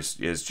here is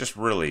just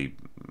really,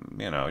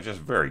 just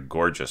very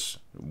gorgeous,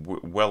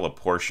 well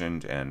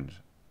apportioned, and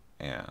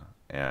yeah.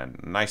 And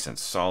nice and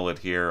solid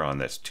here on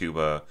this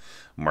tuba.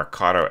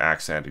 Marcato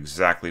accent,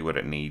 exactly what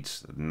it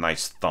needs.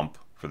 Nice thump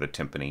for the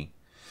timpani.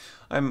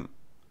 It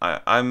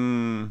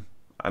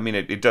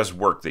does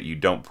work that you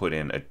don't put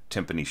in a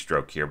timpani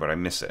stroke here, but I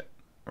miss it,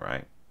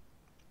 right?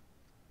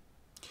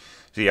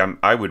 See,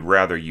 I would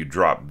rather you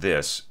drop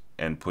this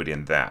and put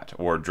in that,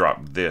 or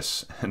drop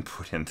this and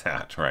put in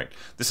that, right?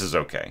 This is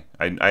okay.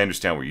 I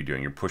understand what you're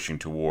doing. You're pushing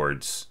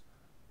towards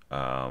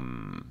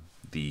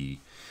the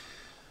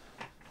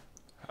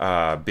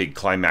big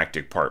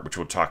climactic part, which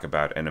we'll talk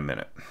about in a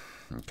minute.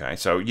 Okay,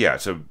 so yeah,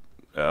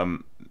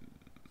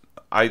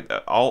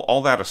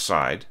 all that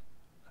aside,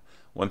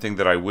 one thing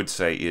that I would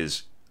say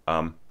is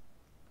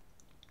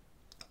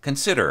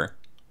consider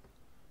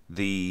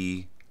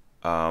the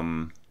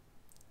okay,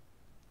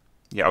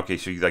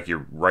 so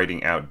you're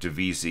writing out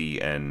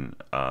divisi and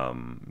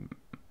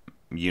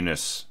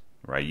unis,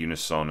 right?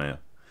 Unisona.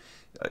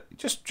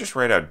 Just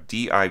write out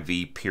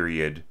div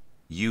period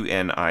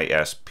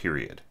unis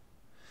period.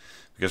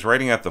 Because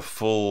writing out the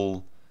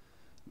full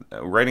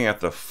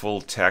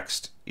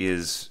text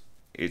it's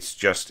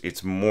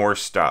more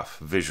stuff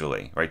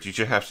visually, right? You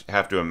just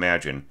have to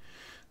imagine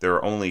there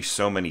are only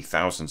so many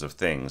thousands of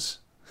things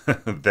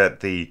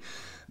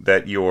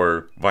that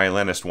your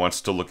violinist wants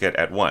to look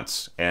at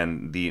once,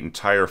 and the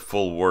entire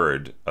full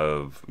word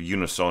of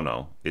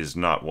unisono is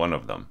not one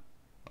of them.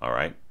 All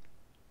right,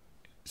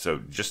 so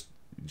just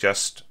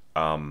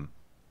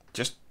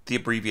the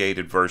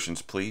abbreviated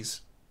versions,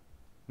 please.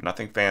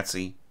 Nothing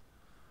fancy.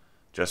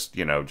 Just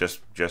the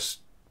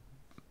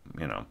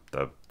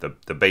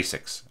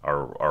basics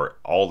are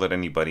all that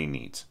anybody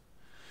needs.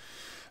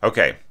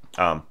 Okay,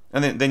 and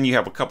then you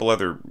have a couple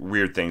other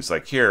weird things,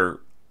 like here.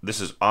 This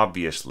is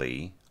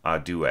obviously a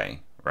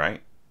duet,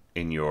 right?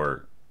 In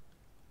your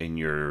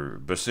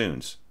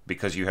bassoons,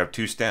 because you have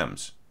two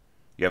stems.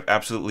 You have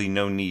absolutely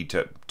no need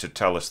to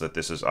tell us that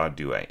this is a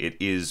duet. It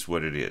is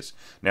what it is.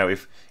 Now,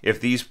 if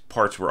these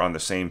parts were on the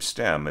same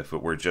stem, if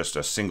it were just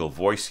a single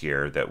voice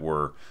here that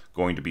were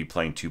going to be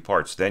playing two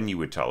parts, then you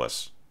would tell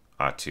us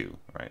A2,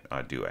 right?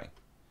 A duet.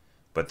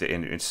 But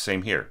it's the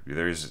same here.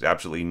 There is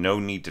absolutely no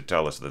need to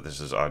tell us that this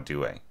is a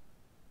duet,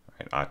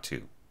 right?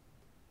 A2.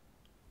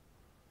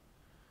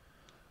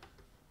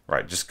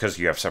 Right, just because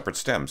you have separate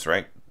stems,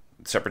 right?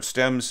 Separate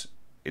stems,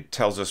 it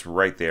tells us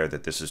right there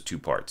that this is two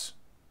parts.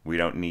 We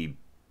don't need,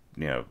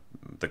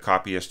 the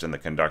copyist and the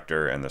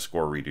conductor and the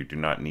score reader do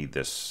not need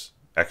this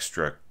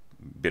extra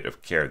bit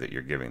of care that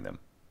you're giving them.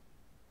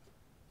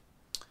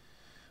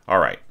 All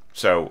right,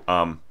 so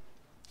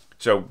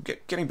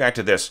getting back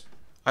to this,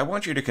 I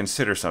want you to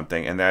consider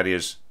something, and that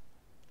is,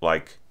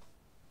 like,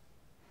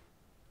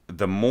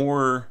 the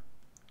more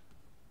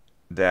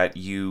that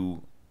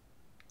you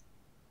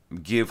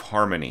give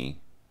harmony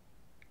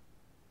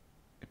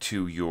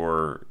to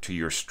your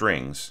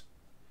strings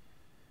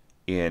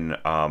in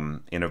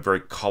a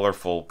very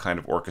colorful kind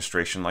of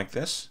orchestration like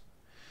this,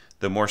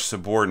 the more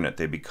subordinate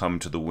they become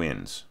to the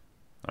winds.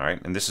 All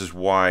right, and this is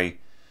why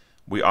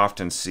we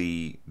often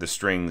see the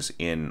strings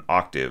in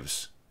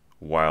octaves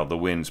while the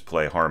winds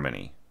play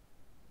harmony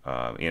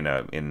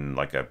in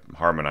like a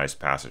harmonized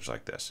passage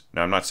like this.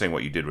 Now, I'm not saying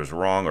what you did was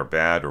wrong or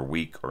bad or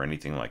weak or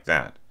anything like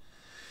that,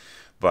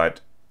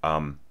 but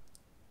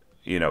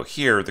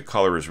here the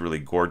color is really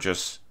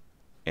gorgeous,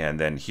 and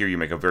then here you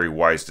make a very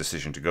wise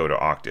decision to go to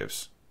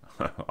octaves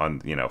on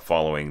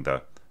following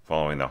the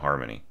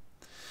harmony.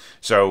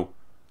 So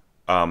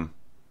yeah,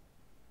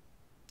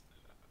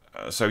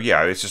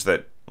 it's just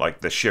that, like,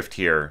 the shift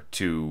here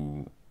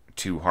to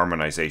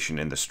harmonization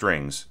in the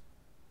strings,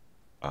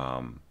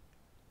 when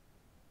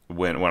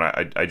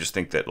I just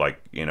think that,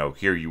 like,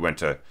 here you went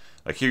to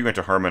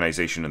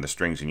harmonization in the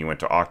strings, and you went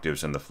to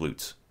octaves in the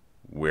flutes,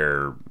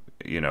 where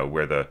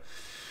the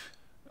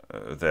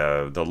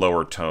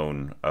lower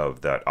tone of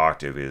that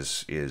octave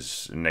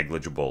is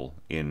negligible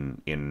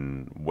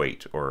in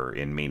weight or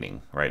in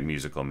meaning, right?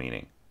 Musical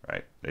meaning,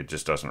 right? It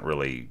just doesn't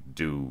really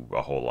do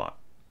a whole lot,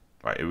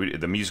 right?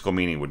 The musical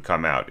meaning would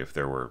come out if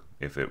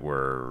it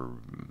were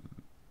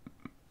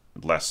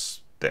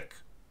less thick.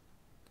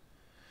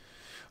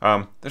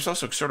 There's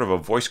also sort of a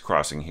voice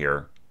crossing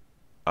here.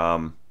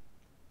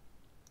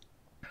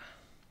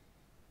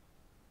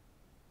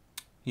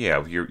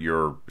 Yeah,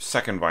 your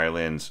second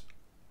violins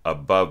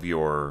above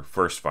your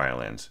first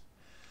violins.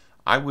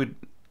 I would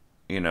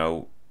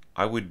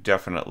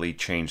definitely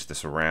change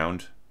this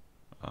around,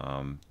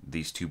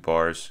 these two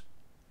bars,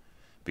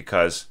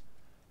 because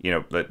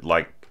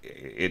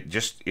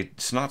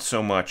it's not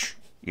so much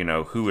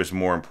who is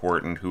more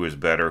important, who is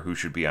better, who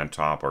should be on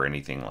top, or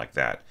anything like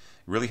that.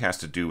 really has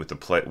to do with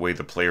the way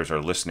the players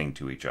are listening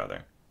to each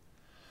other.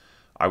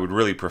 I would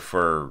really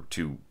prefer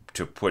to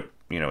put,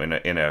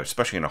 in a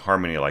especially in a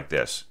harmony like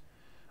this.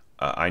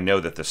 I know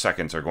that the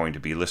seconds are going to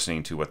be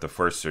listening to what the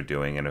firsts are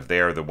doing, and if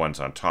they are the ones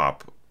on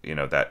top,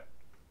 that,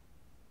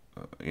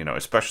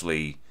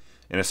 especially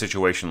in a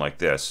situation like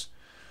this,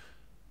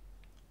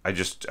 I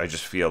just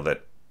feel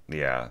that,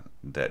 yeah,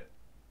 that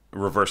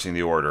reversing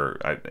the order,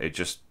 it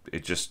just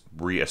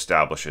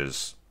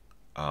reestablishes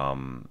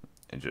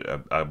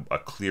a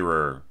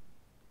clearer,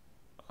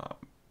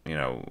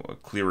 a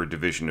clearer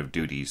division of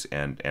duties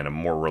and a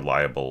more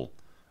reliable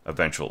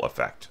eventual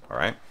effect. All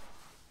right.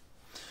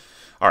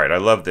 All right. I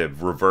love the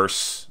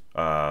reverse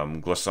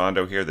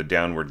glissando here, the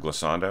downward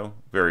glissando.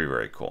 Very,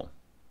 very cool.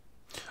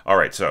 All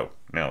right. So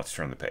now let's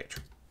turn the page.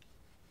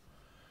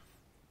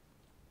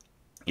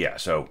 Yeah.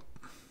 So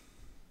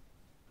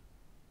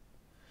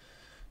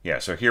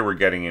here we're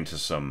getting into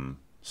some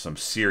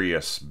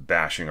serious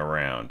bashing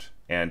around.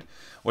 And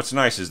what's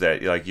nice is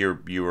that, like,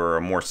 you are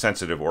a more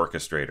sensitive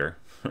orchestrator,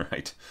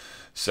 right?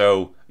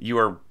 So you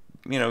are,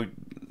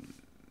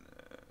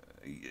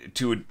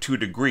 to a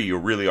degree, you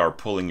really are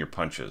pulling your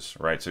punches,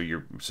 right? So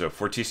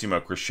fortissimo,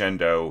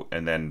 crescendo,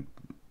 and then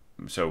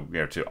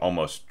to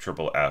almost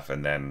triple F,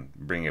 and then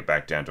bring it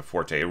back down to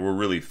forte. It will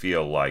really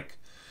feel like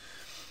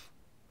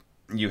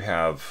you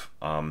have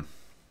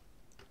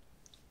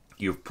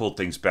you've pulled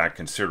things back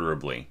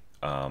considerably.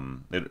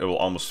 It will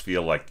almost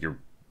feel like your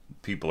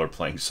people are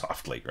playing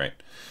softly, right?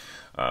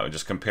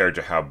 Just compared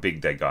to how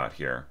big they got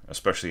here,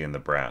 especially in the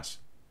brass.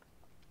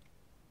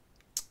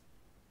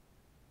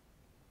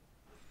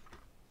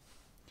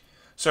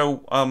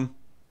 So,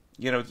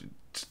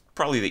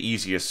 probably the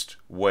easiest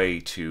way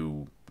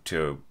to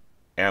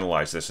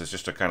analyze this is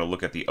just to kind of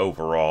look at the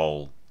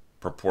overall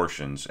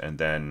proportions and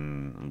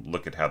then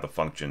look at how the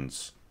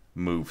functions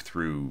move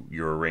through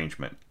your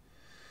arrangement.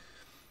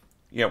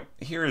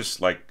 Here's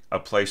like a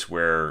place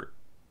where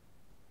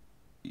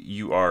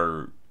you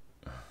are,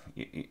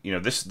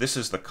 this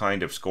is the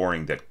kind of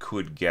scoring that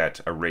could get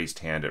a raised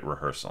hand at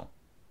rehearsal,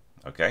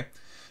 okay?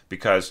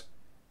 Because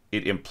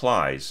it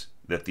implies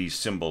that these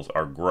symbols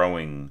are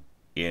growing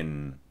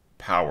in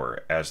power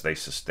as they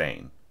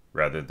sustain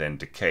rather than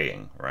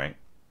decaying, right?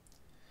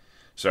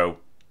 So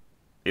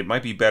it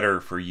might be better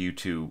for you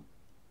to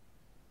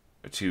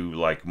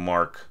like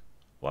mark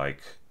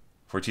like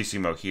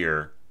fortissimo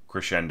here,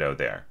 crescendo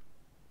there,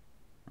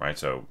 right?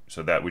 So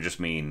that would just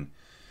mean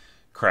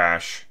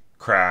crash,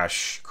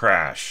 crash,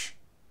 crash.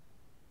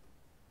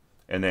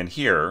 And then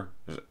here,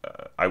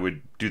 I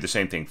would do the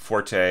same thing.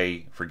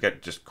 Forte,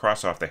 just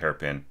cross off the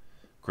hairpin,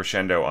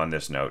 crescendo on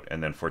this note,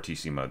 and then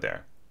fortissimo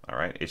there. All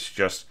right? It's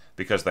just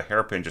because the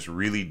hairpin just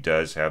really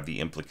does have the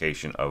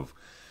implication of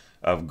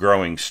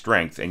growing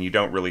strength, and you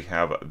don't really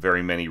have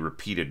very many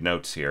repeated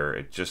notes here.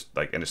 It just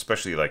and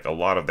especially like a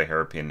lot of the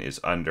hairpin is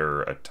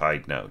under a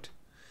tied note.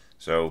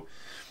 So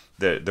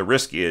the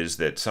risk is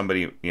that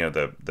somebody,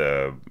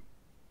 the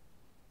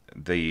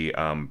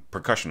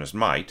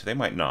percussionist they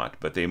might not,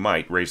 but they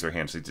might raise their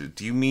hands.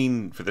 Do you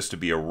mean for this to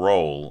be a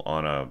roll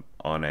on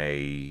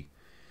a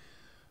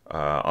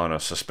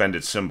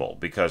suspended cymbal?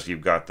 Because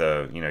you've got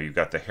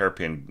the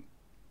hairpin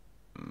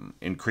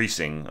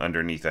increasing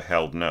underneath a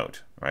held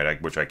note,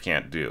 right? Which I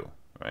can't do,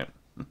 right?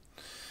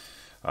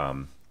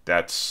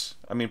 That's,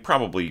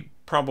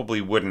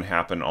 probably wouldn't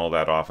happen all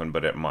that often,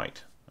 but it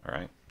might. All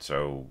right.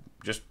 So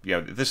just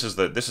this is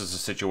a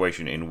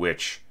situation in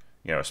which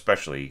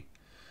especially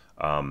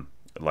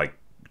like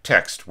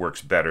text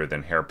works better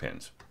than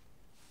hairpins.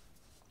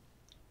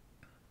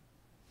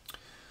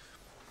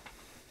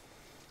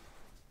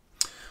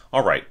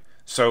 All right,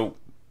 so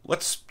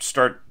let's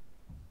start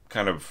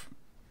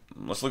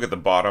let's look at the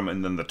bottom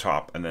and then the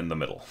top and then the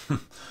middle.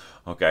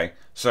 Okay,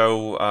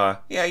 so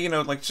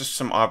just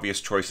some obvious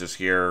choices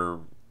here.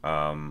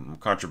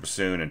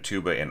 Contrabassoon and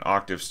tuba in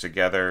octaves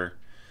together.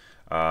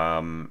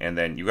 And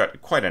then you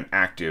got quite an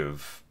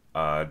active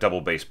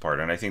double bass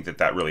part, and I think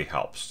that really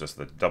helps. Just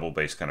the double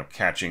bass kind of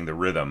catching the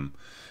rhythm,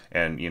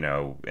 and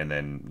and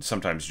then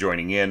sometimes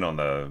joining in on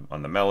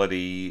the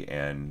melody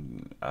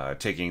and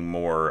taking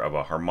more of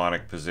a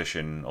harmonic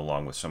position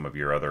along with some of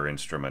your other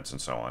instruments and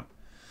so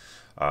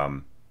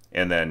on.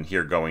 And then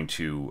here going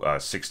to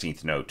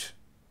 16th note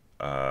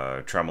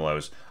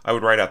tremolos. I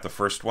would write out the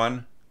first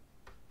one,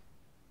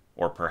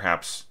 or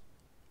perhaps.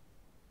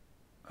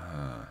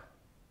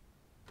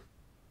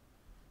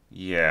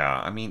 Yeah,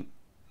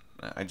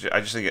 I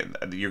just think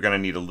you're going to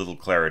need a little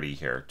clarity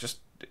here.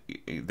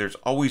 There's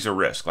always a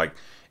risk. Like,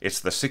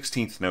 it's the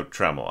 16th note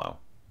tremolo,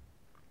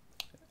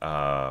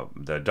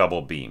 the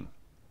double beam.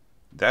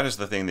 That is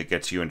the thing that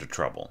gets you into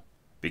trouble,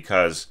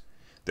 because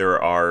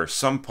there are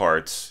some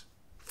parts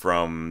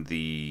from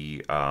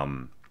the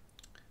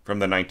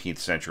 19th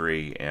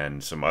century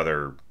and some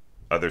other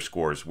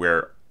scores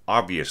where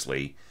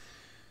obviously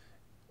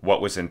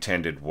what was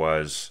intended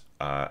was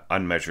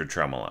unmeasured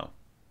tremolo.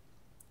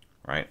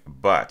 Right,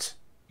 but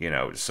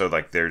so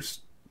like there's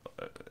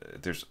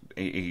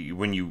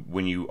when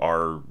you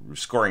are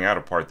scoring out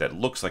a part that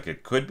looks like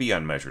it could be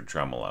unmeasured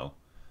tremolo,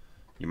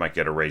 You might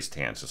get a raised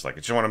hands. It's like, I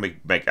just want to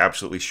make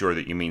absolutely sure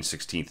that you mean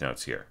 16th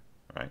notes here,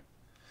 right?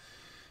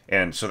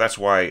 And so that's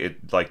why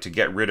to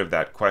get rid of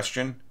that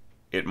question,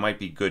 it might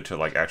be good to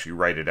actually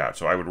write it out.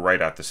 So I would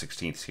write out the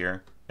 16ths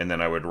here, and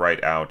then I would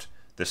write out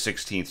the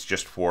 16ths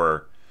just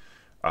for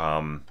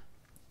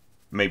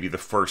maybe the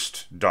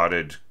first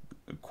dotted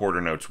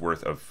quarter notes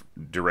worth of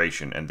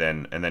duration, and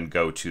then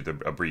go to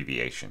the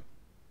abbreviation.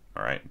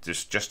 All right,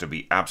 just to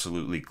be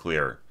absolutely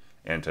clear,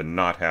 and to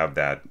not have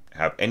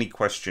any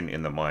question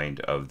in the mind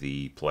of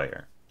the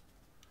player.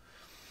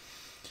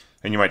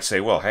 And you might say,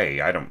 well, hey,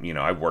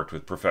 I've worked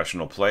with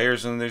professional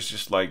players, and there's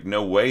just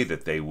no way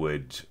that they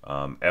would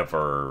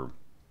ever,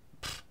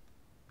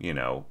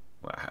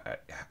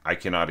 I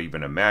cannot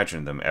even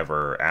imagine them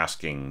ever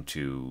asking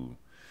to,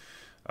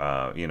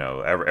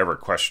 ever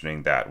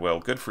questioning that.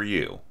 Well, good for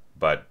you,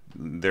 but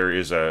there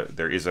is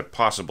a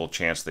possible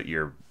chance that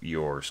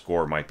your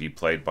score might be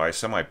played by a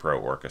semi-pro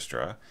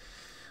orchestra,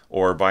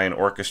 or by an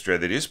orchestra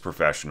that is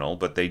professional,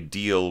 but they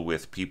deal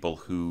with people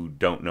who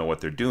don't know what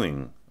they're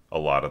doing a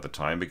lot of the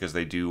time, because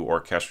they do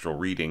orchestral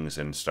readings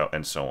and so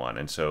on.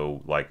 And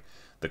so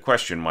the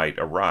question might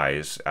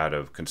arise out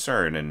of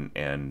concern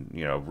and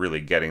really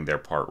getting their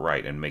part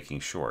right and making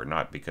sure,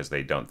 not because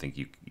they think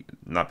you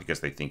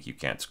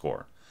can't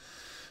score.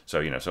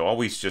 So so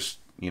always just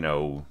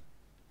don't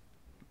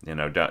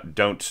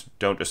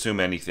assume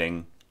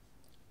anything.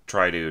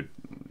 Try to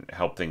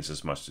help things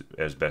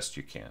as best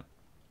you can.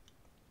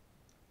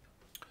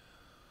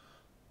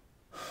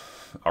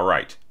 All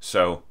right,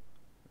 so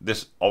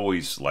this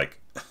always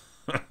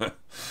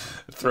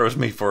throws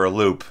me for a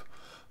loop,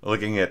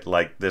 looking at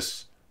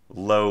this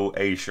low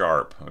A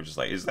sharp. I'm just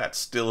is that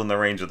still in the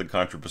range of the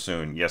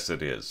contrabassoon? Yes,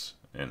 it is.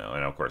 And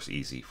of course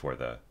easy for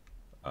the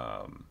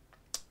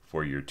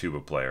for your tuba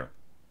player.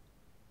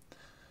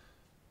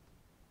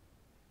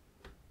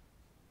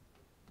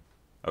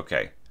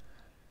 Okay.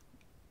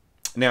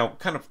 Now,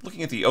 kind of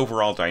looking at the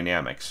overall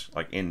dynamics,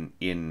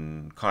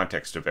 in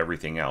context of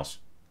everything else,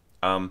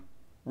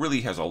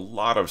 really has a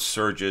lot of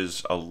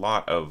surges, a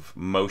lot of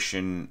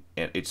motion,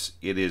 and it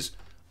is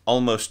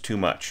almost too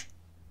much.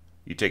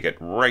 You take it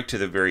right to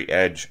the very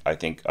edge, I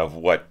think, of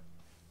what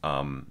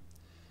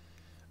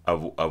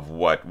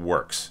what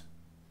works.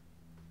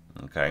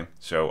 Okay,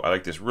 so I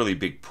like this really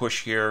big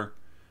push here,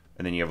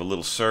 and then you have a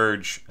little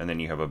surge, and then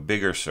you have a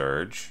bigger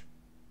surge,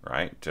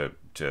 right, to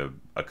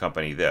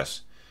accompany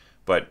this.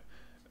 But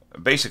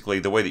basically,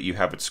 the way that you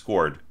have it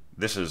scored,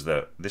 this is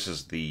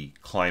the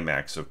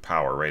climax of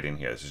power right in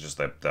here. This is just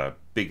the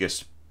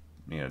biggest,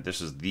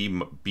 this is the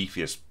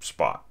beefiest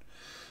spot.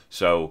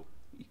 So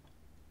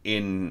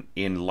in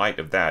light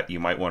of that, you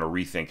might want to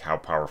rethink how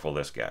powerful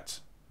this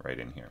gets right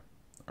in here.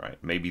 All right,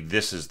 maybe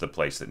this is the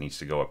place that needs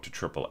to go up to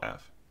triple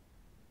F.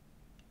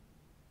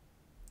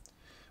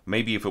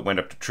 Maybe if it went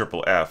up to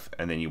triple F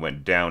and then you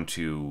went down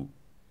to,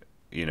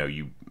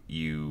 you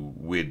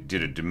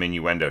did a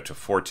diminuendo to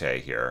forte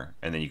here,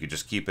 and then you could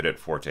just keep it at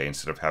forte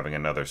instead of having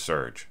another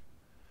surge,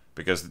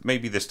 because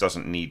maybe this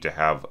doesn't need to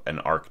have an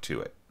arc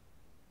to it.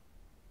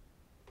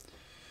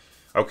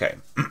 Okay,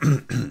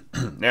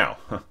 now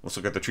let's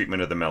look at the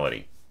treatment of the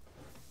melody.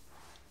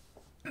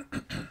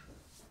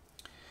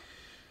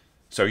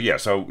 So yeah,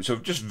 so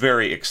just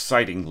very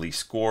excitingly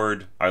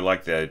scored. I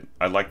like the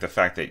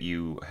fact that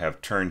you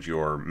have turned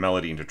your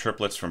melody into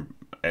triplets from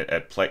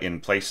in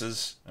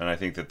places, and I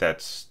think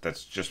that's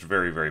just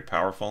very, very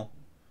powerful.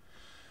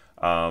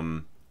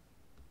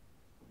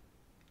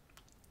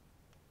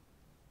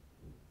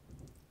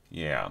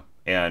 Yeah,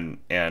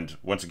 and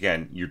once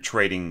again, you're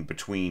trading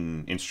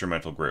between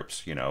instrumental groups.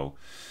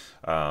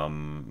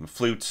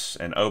 Flutes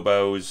and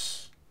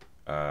oboes,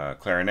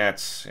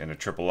 clarinets in a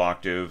triple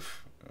octave.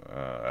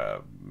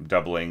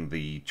 Doubling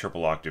the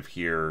triple octave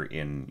here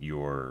in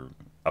your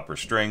upper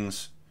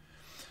strings,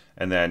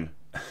 and then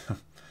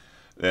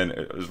then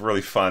it was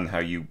really fun how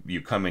you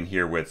come in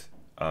here with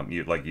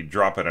you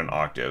drop it an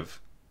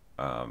octave,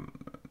 and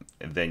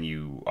then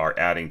you are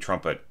adding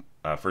trumpet,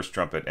 first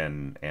trumpet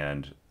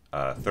and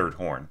third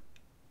horn,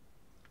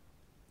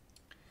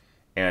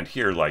 and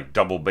here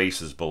double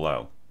basses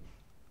below.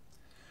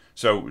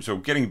 So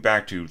getting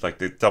back to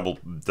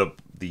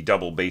the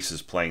double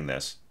basses playing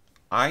this,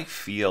 I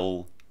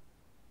feel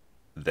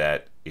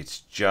that it's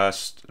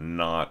just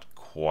not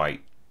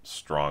quite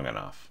strong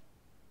enough,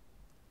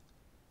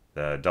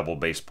 the double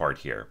bass part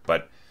here.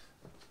 But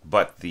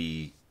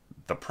the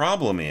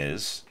problem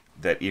is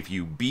that if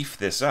you beef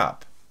this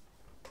up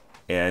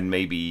and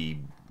maybe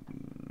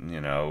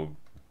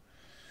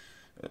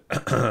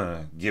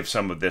give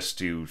some of this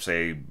to,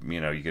 say,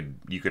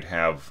 you could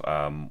have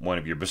one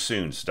of your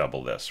bassoons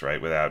double this, right,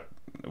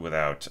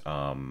 without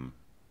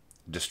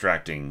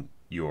distracting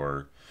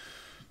your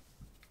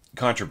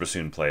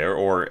contrabassoon player,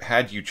 or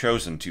had you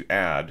chosen to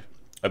add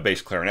a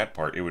bass clarinet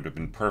part, it would have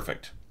been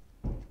perfect.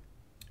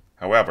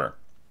 However,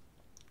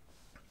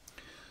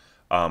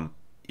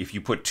 if you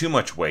put too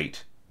much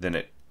weight, then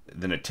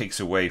it takes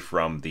away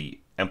from the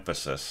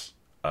emphasis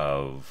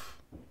of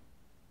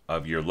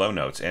your low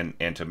notes,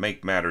 and to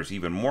make matters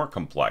even more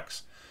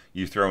complex,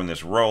 you throw in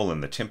this roll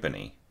in the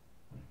timpani,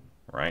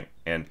 right?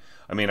 And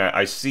I mean,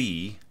 I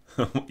see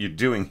what you're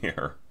doing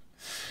here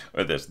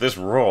with this. This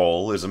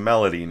roll is a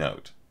melody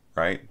note,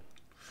 right?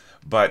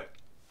 But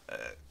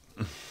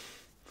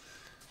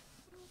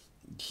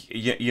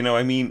you know,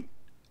 I mean,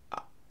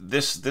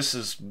 this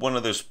is one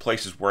of those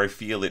places where I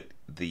feel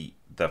the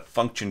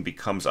function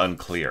becomes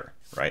unclear,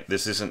 right?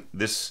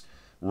 This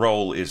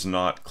roll is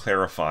not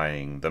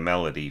clarifying the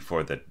melody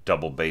for the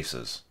double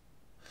basses.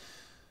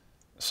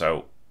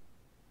 So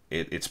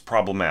it's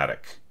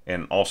problematic,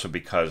 and also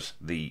because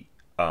the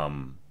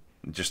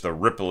just the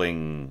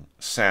rippling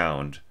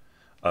sound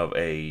of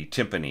a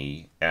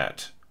timpani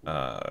at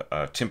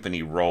a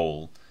timpani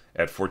roll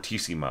at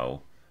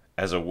fortissimo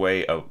as a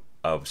way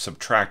of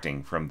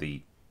subtracting from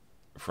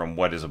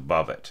what is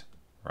above it,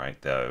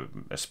 right?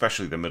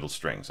 Especially the middle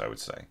strings, I would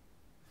say.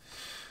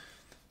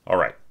 All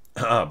right,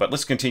 but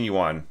let's continue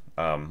on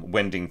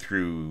wending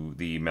through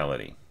the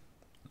melody.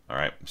 All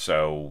right,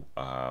 so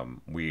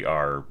we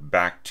are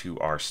back to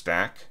our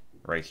stack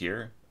right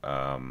here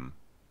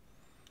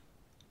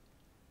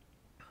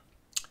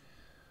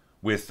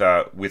with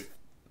a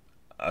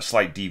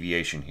slight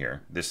deviation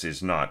here. This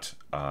is not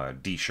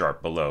D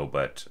sharp below,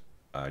 but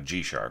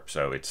G sharp.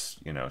 So it's,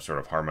 you know, sort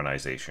of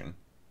harmonization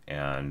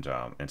and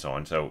so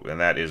on. So, and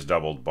that is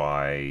doubled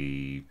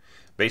by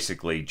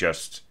basically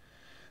just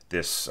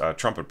this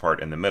trumpet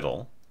part in the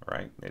middle,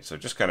 right? So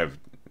just kind of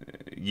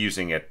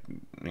using it,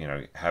 you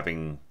know,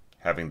 having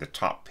the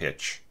top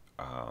pitch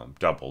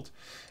doubled.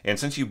 And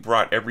since you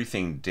brought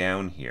everything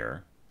down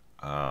here,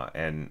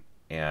 and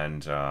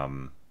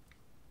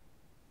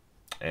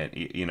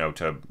you know,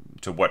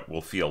 to what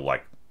will feel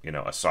like, you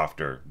know, a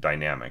softer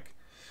dynamic,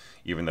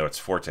 even though it's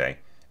forte,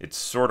 it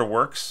sort of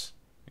works,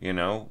 you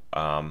know.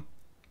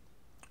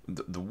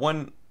 The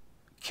one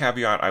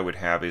caveat I would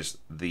have is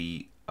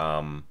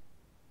that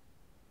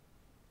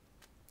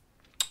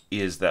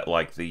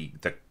like the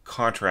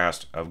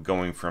contrast of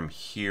going from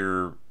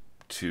here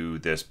to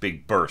this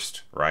big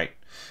burst, right?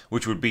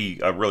 Which would be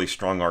a really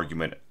strong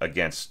argument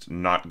against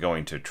not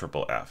going to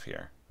triple F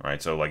here,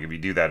 right? So like if you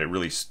do that, it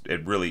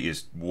really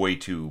is way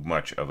too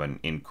much of an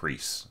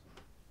increase.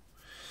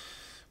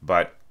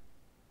 But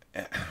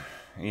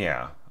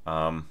yeah,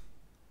 and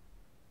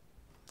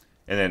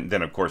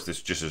then of course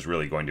this just is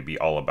really going to be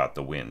all about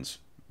the winds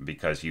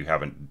because you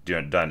haven't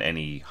done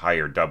any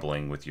higher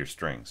doubling with your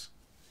strings.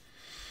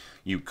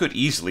 You could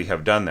easily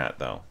have done that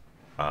though,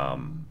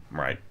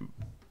 right?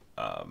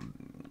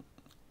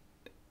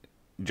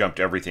 Jumped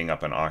everything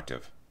up an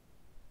octave,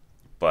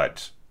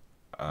 but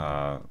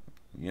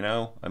you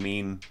know, I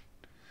mean,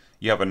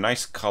 you have a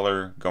nice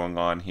color going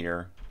on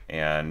here,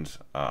 and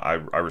I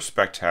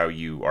respect how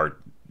you are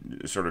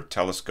sort of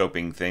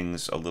telescoping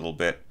things a little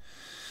bit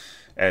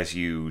as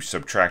you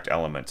subtract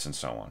elements and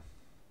so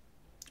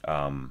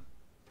on.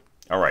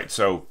 All right,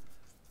 so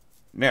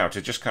now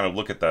to just kind of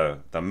look at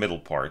the middle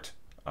part,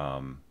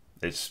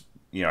 it's,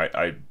 you know,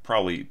 I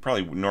probably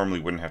normally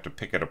wouldn't have to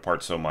pick it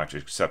apart so much,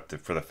 except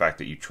for the fact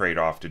that you trade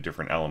off to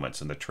different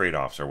elements, and the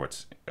trade-offs are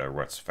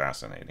what's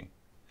fascinating.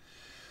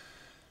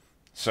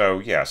 So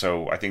yeah,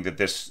 so I think that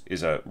this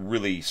is a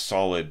really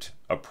solid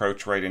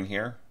approach right in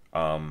here.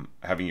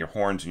 Having your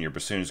horns and your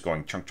bassoons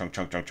going chunk, chunk,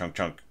 chunk, chunk, chunk,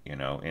 chunk, you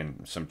know,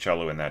 and some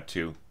cello in that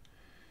too,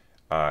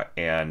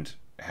 and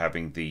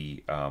having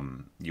the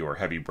your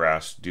heavy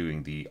brass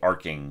doing the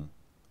arcing.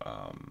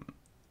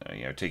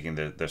 You know, taking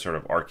the sort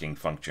of arcing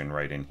function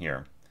right in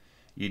here.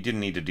 You didn't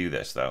need to do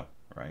this though,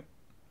 right?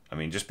 I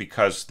mean, just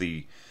because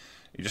the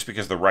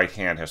right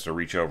hand has to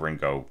reach over and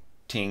go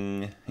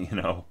ting, you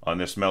know, on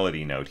this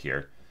melody note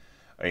here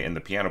in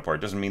the piano part,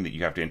 doesn't mean that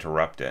you have to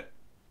interrupt it,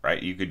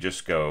 right? You could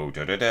just go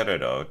da da da da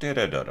da da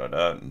da da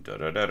da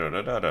da da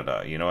da da da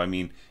da. You know, I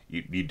mean,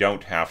 you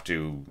don't have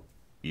to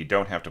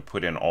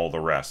put in all the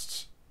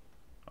rests,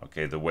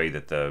 okay? The way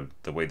that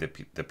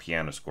the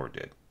piano score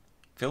did.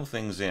 Fill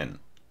things in.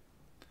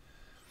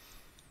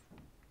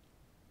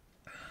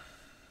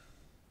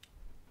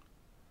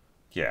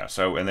 Yeah,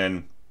 so, and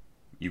then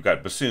you've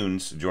got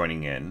bassoons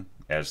joining in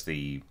as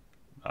the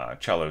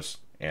cellos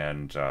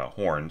and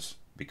horns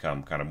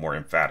become kind of more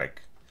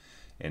emphatic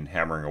in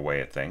hammering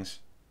away at things.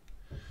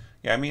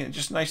 Yeah, I mean,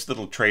 just nice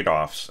little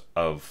trade-offs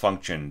of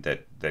function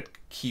that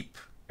keep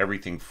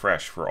everything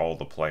fresh for all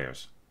the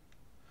players.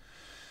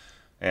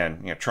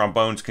 And, you know,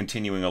 trombones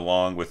continuing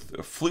along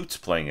with flutes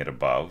playing it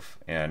above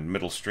and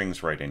middle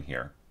strings right in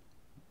here.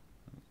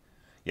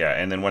 Yeah,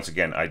 and then once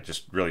again, I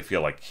just really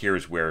feel like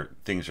here's where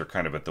things are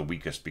kind of at the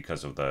weakest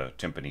because of the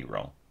timpani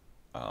roll.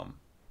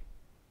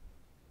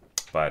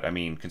 But, I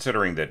mean,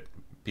 considering that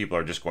people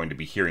are just going to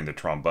be hearing the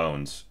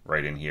trombones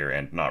right in here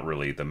and not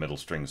really the middle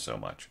strings so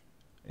much,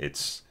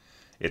 it's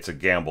a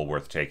gamble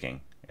worth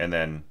taking. And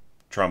then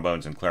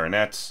trombones and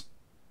clarinets,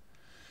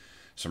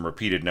 some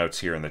repeated notes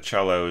here in the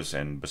cellos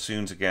and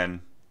bassoons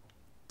again,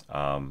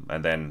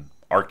 and then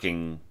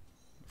arcing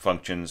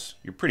functions.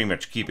 You're pretty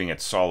much keeping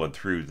it solid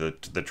through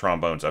the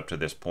trombones up to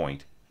this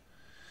point.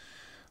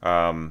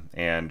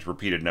 And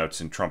repeated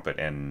notes in trumpet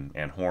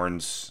and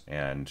horns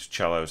and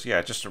cellos.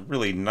 Yeah, just a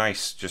really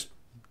nice, just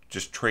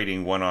just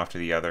trading one off to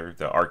the other,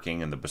 the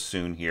arcing and the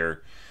bassoon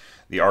here,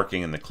 the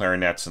arcing and the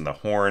clarinets and the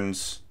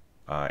horns,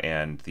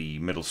 and the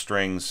middle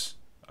strings,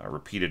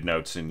 repeated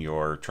notes in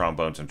your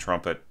trombones and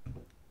trumpet.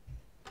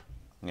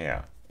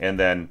 Yeah, and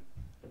then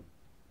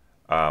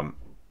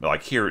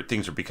like here,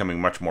 things are becoming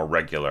much more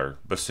regular.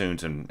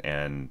 Bassoons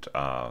and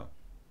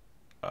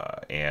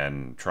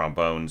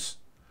trombones,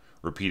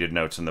 repeated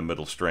notes in the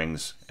middle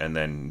strings, and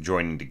then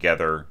joining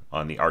together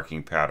on the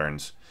arcing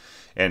patterns.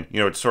 And, you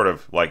know, it's sort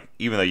of like,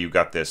 even though you've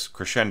got this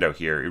crescendo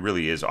here, it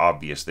really is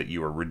obvious that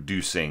you are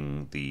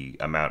reducing the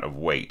amount of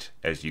weight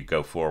as you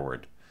go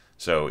forward.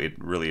 So it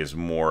really is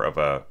more of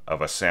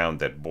a sound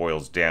that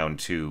boils down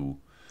to,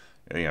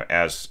 you know,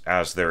 as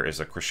there is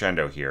a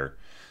crescendo here,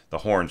 the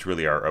horns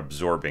really are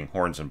absorbing,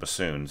 horns and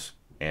bassoons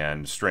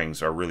and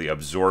strings are really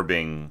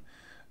absorbing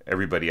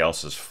everybody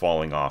else's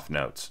falling off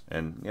notes.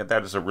 And yeah,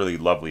 that is a really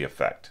lovely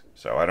effect.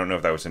 So I don't know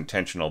if that was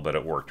intentional, but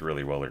it worked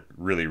really well,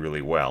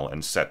 really well,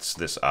 and sets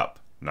this up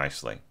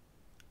nicely.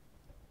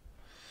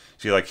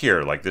 See, like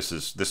here, like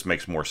this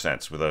makes more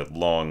sense with a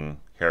long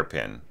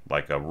hairpin,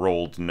 like a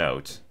rolled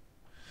note,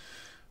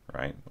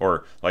 right?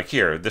 Or like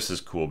here, this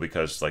is cool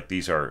because like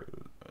these are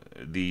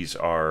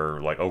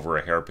like over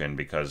a hairpin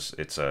because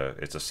it's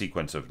a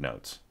sequence of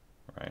notes,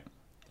 right?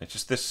 It's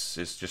just, this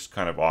is just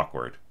kind of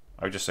awkward.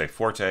 I would just say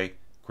forte,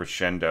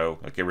 crescendo,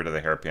 like get rid of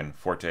the hairpin,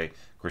 forte,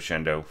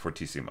 crescendo,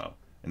 fortissimo.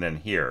 And then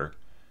here,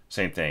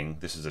 same thing,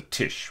 this is a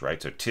tish,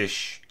 right? So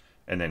tish,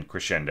 and then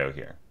crescendo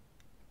here.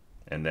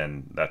 And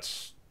then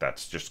that's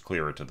just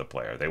clearer to the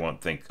player. They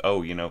won't think,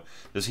 oh, you know,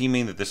 does he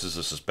mean that this is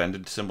a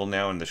suspended symbol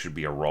now and this should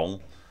be a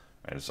roll?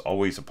 And it's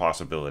always a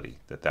possibility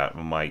that that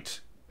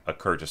might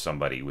occur to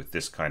somebody with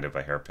this kind of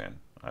a hairpin,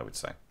 I would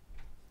say.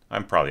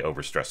 I'm probably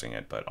overstressing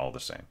it, but all the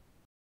same.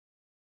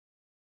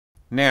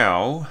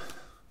 Now,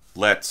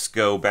 let's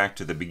go back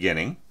to the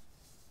beginning.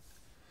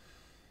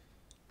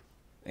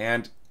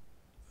 And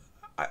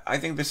I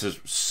think this is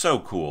so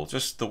cool,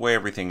 just the way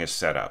everything is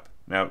set up.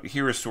 Now,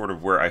 here is sort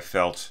of where I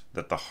felt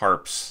that the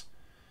harps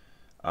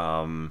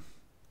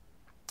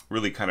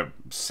really kind of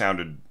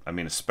sounded, I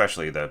mean,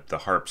 especially the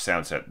harp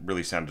sound set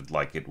really sounded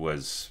like it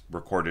was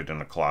recorded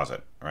in a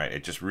closet, right?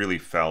 It just really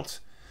felt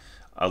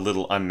a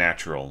little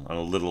unnatural, and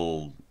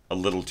a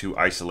little too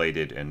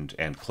isolated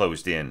and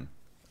closed in.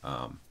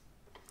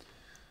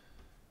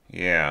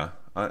 Yeah,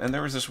 and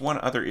there was this one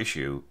other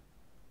issue.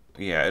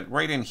 Yeah,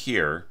 right in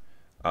here,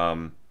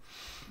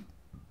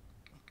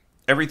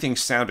 everything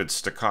sounded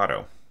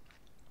staccato,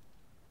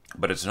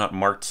 but it's not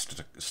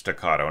marked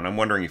staccato. And I'm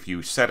wondering if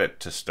you set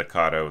it to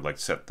staccato, like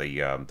set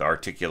the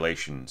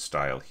articulation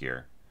style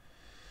here.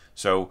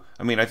 So,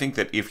 I mean, I think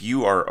that if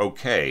you are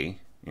okay,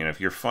 you know, if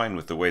you're fine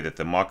with the way that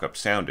the mock-up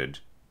sounded,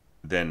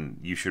 then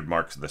you should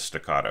mark the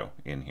staccato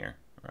in here,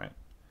 right?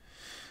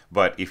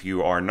 But if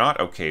you are not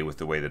okay with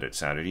the way that it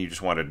sounded, and you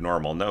just wanted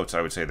normal notes,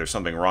 I would say there's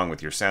something wrong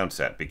with your sound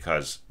set,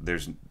 because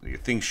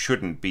things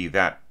shouldn't be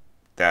that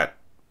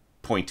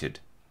pointed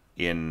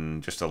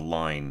in just a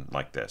line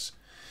like this.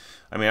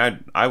 I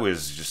mean, I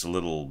was just a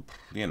little,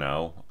 you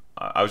know,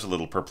 I was a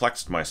little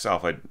perplexed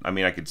myself. I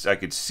mean, I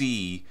could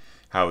see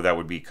how that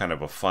would be kind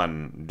of a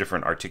fun,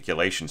 different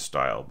articulation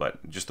style,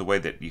 but just the way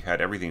that you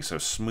had everything so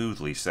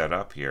smoothly set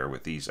up here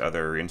with these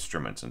other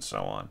instruments and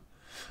so on.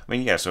 I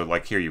mean, yeah, so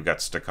like here you've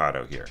got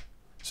staccato here.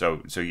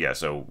 So yeah,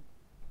 so,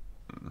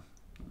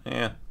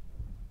 yeah.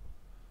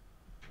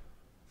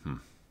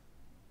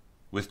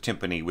 With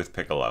timpani, with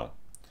piccolo.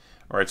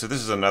 All right, so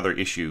this is another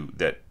issue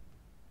that,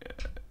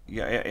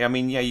 yeah, I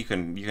mean, yeah, you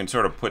can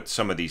sort of put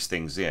some of these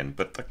things in,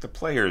 but like the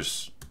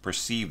players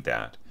perceive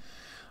that.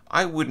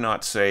 I would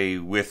not say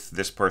with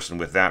this person,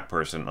 with that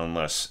person,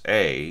 unless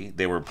A,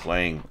 they were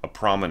playing a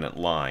prominent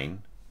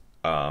line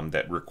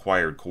that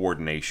required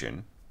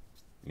coordination,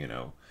 you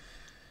know,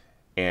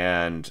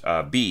 and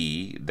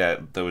B,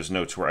 that those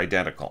notes were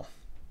identical,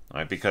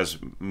 right? Because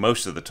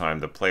most of the time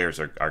the players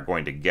are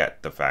going to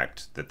get the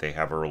fact that they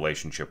have a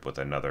relationship with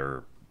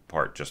another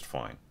part just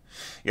fine.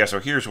 Yeah, so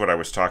here's what I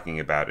was talking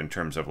about in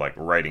terms of like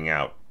writing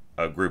out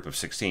a group of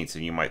sixteenths,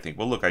 and you might think,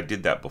 well, look, I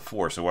did that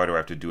before, so why do I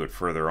have to do it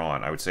further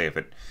on? I would say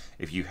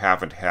if you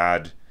haven't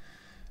had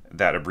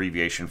that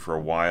abbreviation for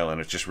a while and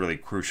it's just really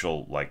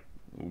crucial, like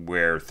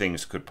where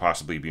things could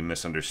possibly be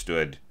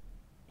misunderstood,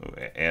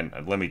 and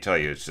let me tell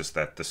you, it's just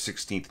that the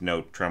 16th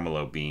note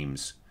tremolo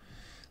beams,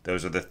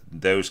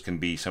 those can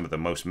be some of the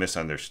most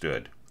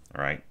misunderstood,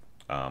 all right?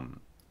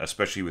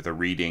 Especially with a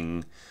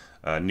reading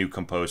new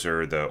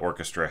composer the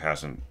orchestra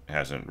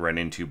hasn't run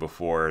into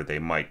before, they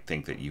might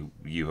think that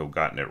you have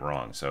gotten it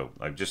wrong. So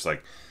I'm just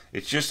like,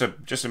 it's just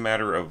a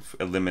matter of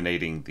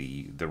eliminating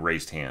the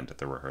raised hand at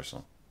the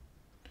rehearsal,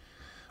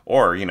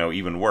 or, you know,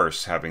 even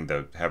worse, having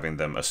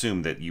them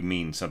assume that you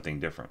mean something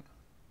different.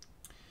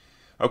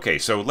 Okay,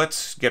 so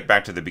let's get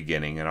back to the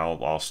beginning, and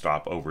I'll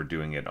stop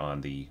overdoing it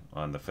on the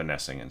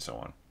finessing and so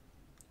on.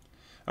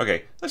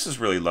 Okay, this is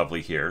really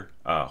lovely here.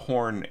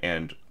 Horn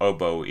and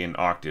oboe in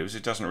octaves.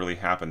 It doesn't really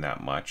happen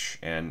that much,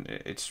 and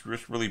it's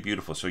really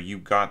beautiful. So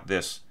you've got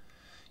this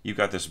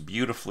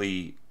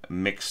beautifully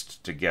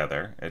mixed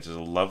together. It's a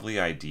lovely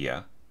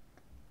idea.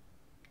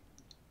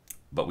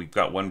 But we've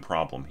got one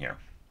problem here.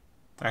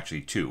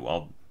 Actually, two.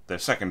 The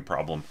second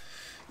problem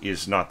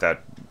is not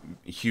that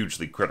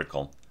hugely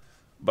critical.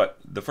 But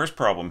the first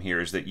problem here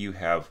is that you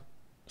have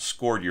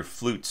scored your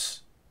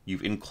flutes.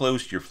 You've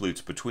enclosed your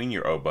flutes between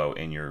your oboe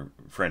and your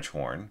French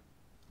horn.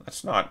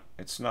 It's not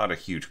a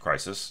huge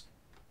crisis.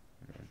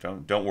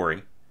 Don't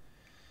worry.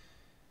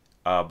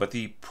 But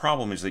the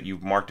problem is that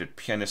you've marked it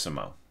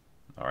pianissimo.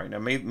 All right. Now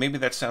maybe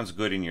that sounds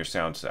good in your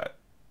sound set,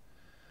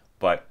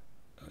 but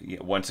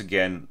once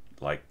again,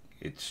 like,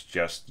 it's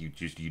just you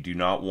do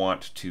not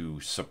want to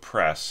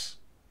suppress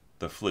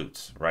the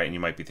flutes, right? And you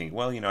might be thinking,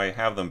 well, I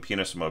have them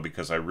pianissimo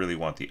because I really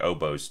want the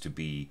oboes to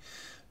be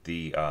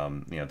the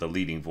the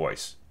leading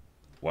voice.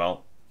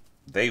 Well,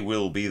 they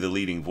will be the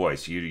leading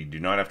voice. You do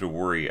not have to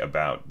worry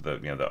about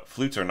the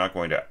flutes are not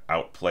going to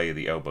outplay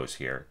the oboes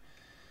here.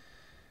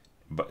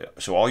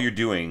 But so all you're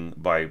doing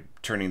by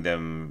turning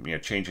them,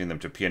 changing them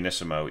to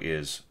pianissimo,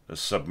 is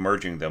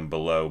submerging them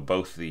below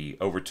both the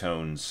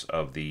overtones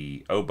of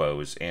the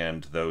oboes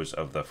and those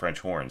of the French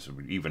horns,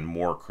 even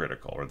more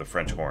critical, or the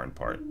French horn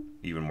part,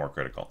 even more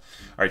critical.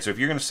 All right, so if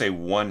you're going to say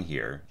one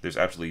here, there's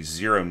absolutely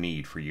zero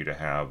need for you to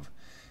have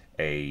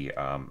a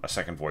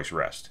second voice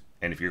rest.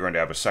 And if you're going to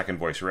have a second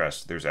voice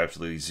rest, there's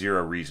absolutely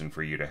zero reason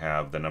for you to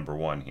have the number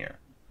one here,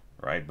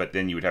 right? But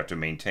then you would have to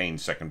maintain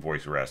second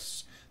voice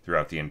rests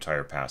throughout the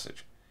entire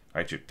passage.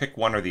 Right? You pick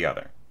one or the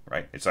other,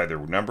 right? It's either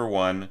number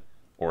one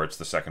or it's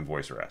the second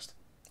voice rest,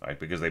 right?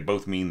 Because they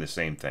both mean the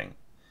same thing.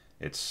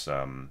 It's,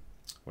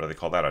 what do they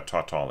call that? A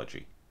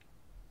tautology.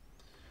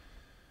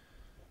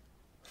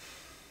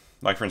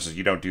 Like, for instance,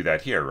 you don't do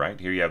that here, right?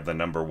 Here you have the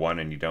number one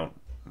and you don't,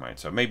 right?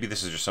 So maybe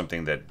this is just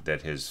something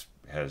that has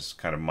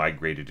kind of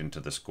migrated into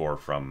the score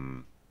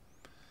from,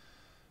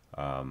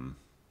 from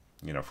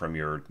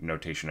your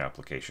notation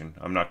application.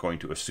 I'm not going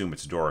to assume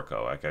it's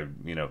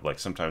Dorico. Like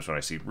sometimes when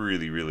I see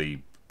really,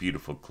 really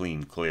beautiful,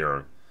 clean,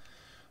 clear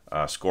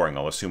scoring,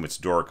 I'll assume it's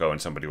Dorico,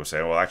 and somebody will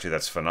say, well, actually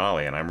that's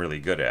Finale, and I'm really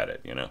good at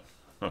it,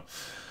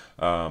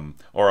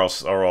 or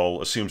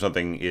I'll assume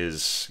something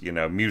is,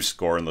 Muse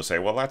score, and they'll say,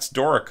 well, that's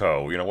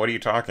Dorico, what are you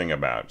talking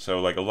about? So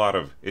like a lot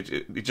of,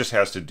 it just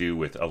has to do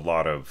with a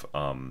lot of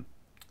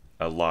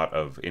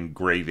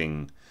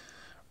engraving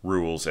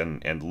rules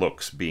and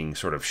looks being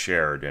sort of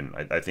shared, and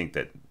I think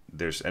that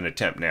there's an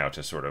attempt now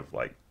to sort of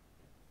like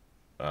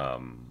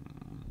have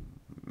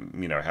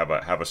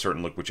a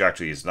certain look which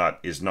actually is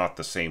not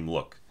the same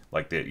look.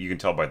 Like you can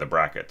tell by the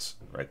brackets,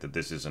 right, that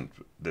this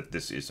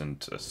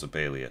isn't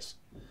Sibelius.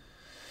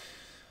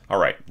 All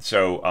right,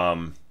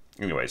 so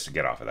anyways, to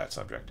get off of that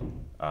subject,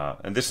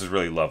 and this is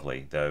really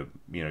lovely.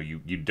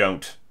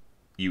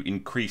 You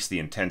increase the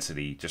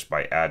intensity just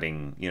by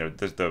adding,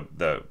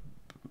 the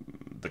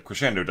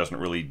crescendo doesn't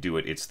really do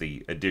it. It's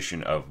the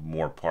addition of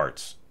more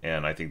parts,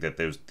 and I think that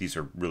these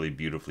are really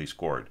beautifully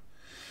scored.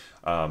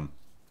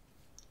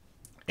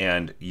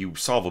 And you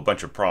solve a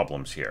bunch of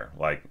problems here.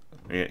 Like,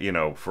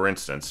 for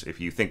instance, if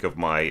you think of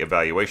my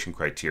evaluation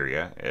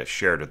criteria as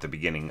shared at the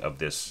beginning of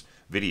this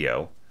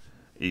video,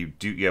 you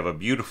have a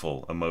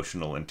beautiful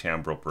emotional and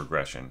timbral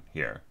progression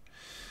here.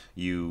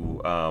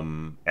 You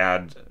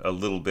add a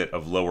little bit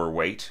of lower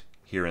weight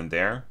here and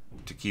there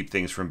to keep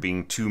things from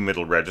being too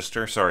middle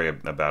register. Sorry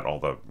about all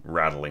the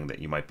rattling that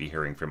you might be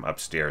hearing from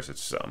upstairs.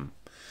 It's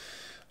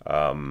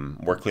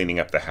we're cleaning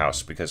up the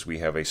house because we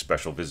have a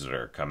special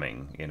visitor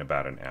coming in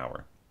about an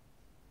hour.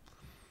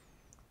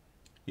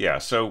 Yeah,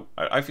 so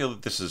I feel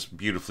that this is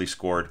beautifully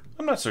scored.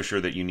 I'm not so sure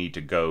that you need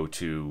to go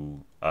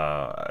to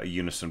a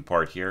unison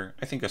part here.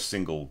 I think a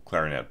single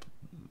clarinet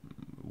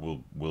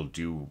will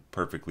do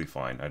perfectly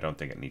fine. I don't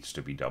think it needs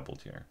to be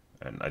doubled here.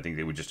 And I think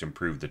they would just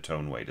improve the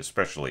tone weight,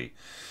 especially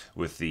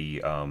with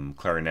the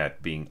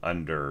clarinet being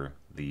under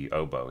the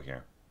oboe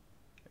here,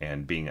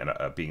 and being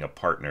a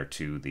partner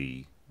to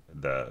the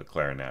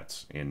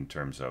clarinets in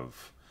terms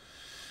of,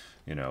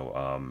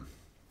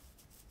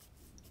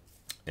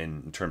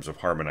 in terms of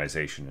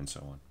harmonization and so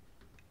on.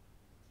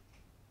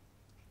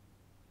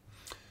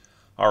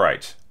 All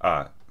right,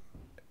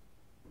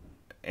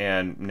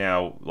 and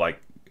now,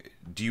 like,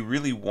 do you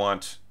really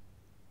want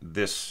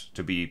this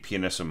to be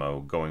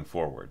pianissimo going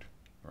forward?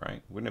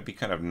 Right? Wouldn't it be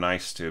kind of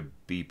nice to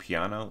be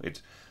piano?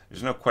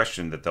 There's no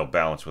question that they'll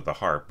balance with the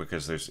harp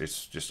because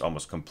it's just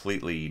almost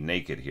completely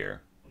naked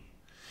here.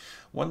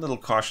 One little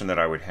caution that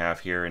I would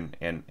have here, and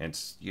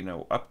it's,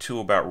 up to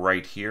about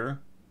right here,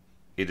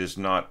 it is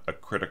not a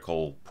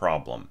critical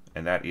problem,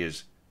 and that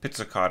is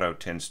pizzicato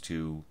tends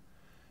to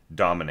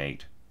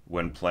dominate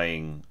when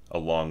playing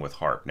along with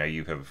harp. Now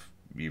you've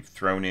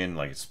thrown in,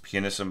 like, it's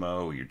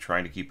pianissimo, you're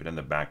trying to keep it in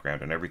the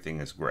background, and everything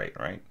is great,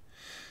 right?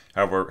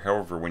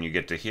 However, when you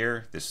get to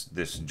here, this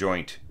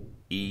joint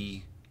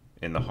E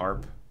in the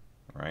harp,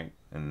 right,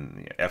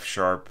 and F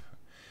sharp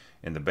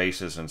in the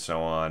basses and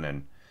so on,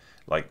 and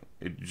like,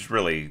 it's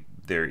really,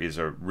 there is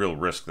a real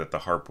risk that the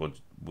harp will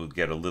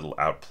get a little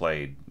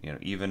outplayed,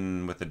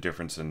 even with the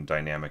difference in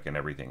dynamic and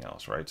everything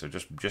else, right? So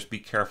just be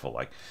careful.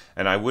 Like,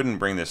 and I wouldn't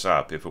bring this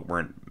up if it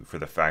weren't for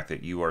the fact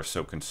that you are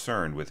so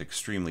concerned with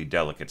extremely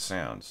delicate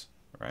sounds,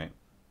 right?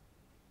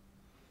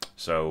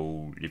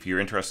 So if you're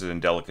interested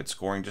in delicate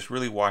scoring, just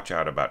really watch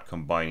out about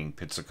combining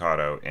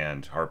pizzicato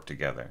and harp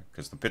together,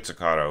 because the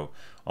pizzicato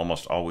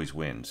almost always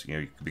wins.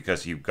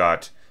 Because you've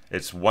got,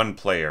 it's one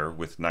player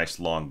with nice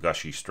long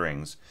gushy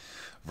strings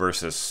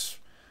versus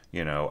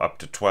up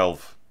to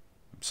 12.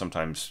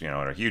 Sometimes in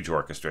a huge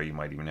orchestra you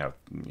might even have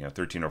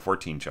 13 or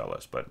 14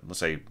 cellos, but let's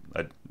say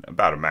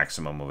about a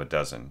maximum of a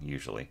dozen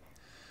usually.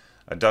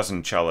 A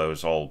dozen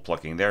cellos all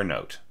plucking their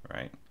note,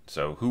 right?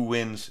 So who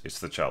wins? It's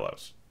the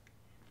cellos.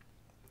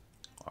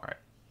 All right,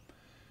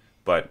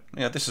 but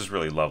this is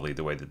really lovely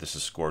the way that this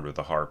is scored with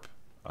the harp,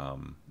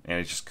 and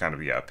it's just kind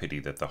of a pity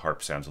that the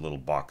harp sounds a little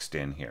boxed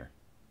in here.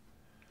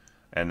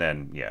 And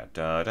then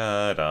da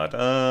da da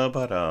da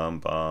ba dum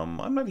bum.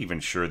 I'm not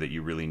even sure that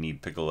you really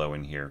need piccolo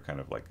in here.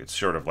 Kind of like it's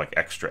sort of like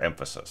extra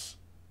emphasis.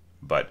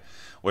 But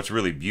what's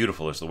really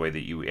beautiful is the way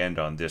that you end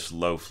on this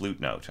low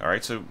flute note. All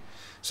right,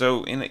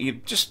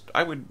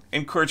 I would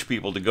encourage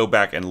people to go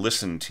back and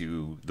listen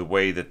to the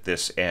way that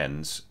this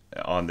ends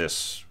on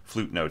this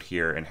flute note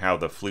here, and how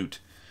the flute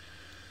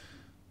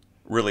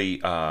really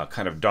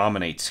kind of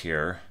dominates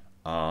here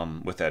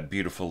with that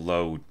beautiful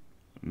low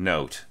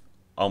note,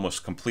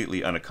 almost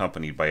completely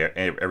unaccompanied by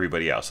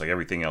everybody else. Like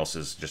everything else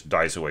just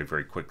dies away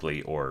very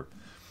quickly, or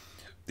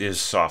is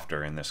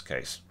softer in this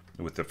case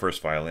with the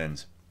first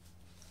violins.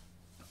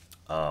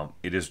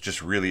 It is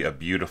just really a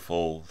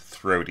beautiful,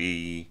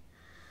 throaty,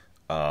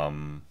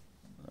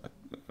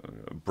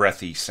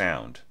 breathy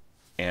sound,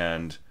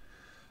 and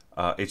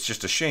it's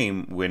just a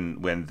shame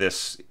when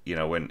this,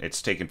 when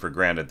it's taken for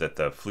granted that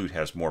the flute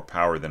has more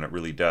power than it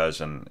really does,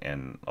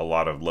 and a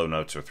lot of low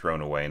notes are thrown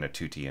away in a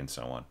tutti and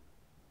so on.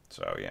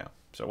 So yeah,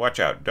 so watch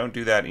out. Don't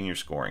do that in your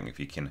scoring if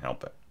you can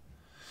help it.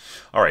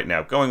 All right,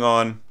 now going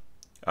on.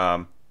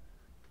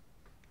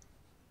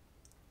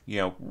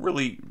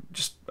 Really,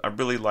 I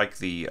really like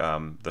the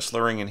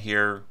slurring in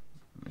here.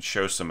 It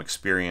shows some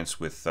experience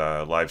with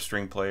live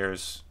string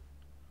players,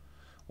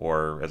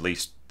 or at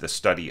least the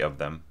study of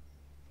them.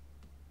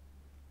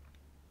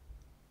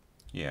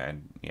 Yeah,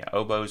 and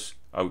oboes.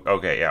 Oh,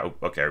 okay, yeah,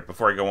 okay.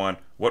 Before I go on,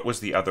 what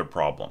was the other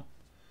problem?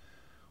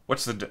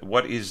 What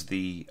is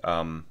the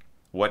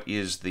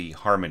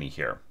harmony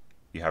here?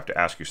 You have to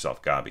ask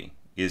yourself, Gabi.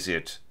 Is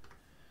it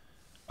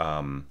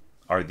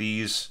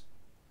is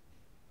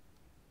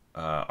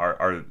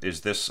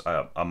this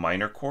a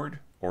minor chord,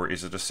 or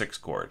is it a 6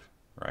 chord?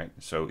 Right.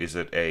 So is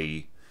it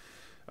a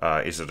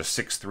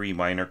 6/3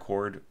 minor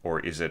chord, or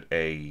is it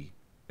a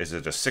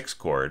 6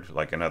 chord?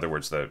 Like, in other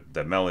words,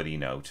 the melody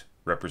note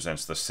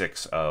represents the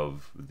 6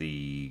 of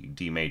the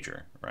D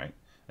major, right?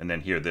 And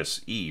then here this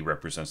E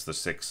represents the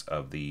 6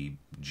 of the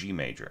G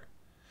major.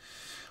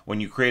 When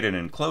you create an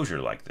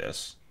enclosure like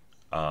this,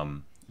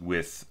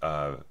 with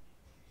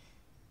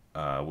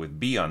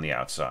B on the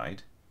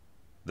outside,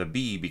 the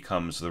B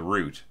becomes the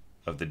root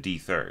of the D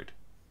third.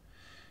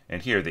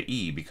 And here the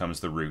E becomes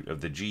the root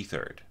of the G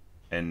third.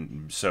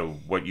 And so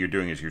what you're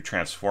doing is you're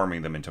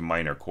transforming them into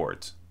minor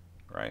chords,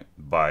 right?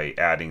 By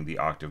adding the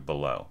octave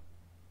below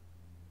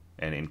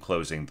and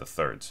enclosing the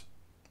thirds.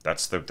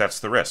 That's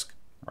the risk,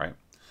 right?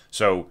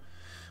 So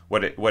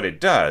what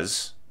it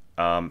does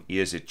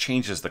is it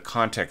changes the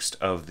context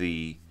of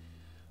the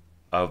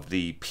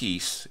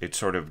piece. It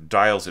sort of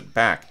dials it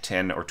back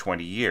 10 or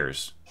 20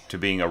 years to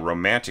being a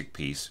romantic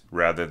piece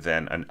rather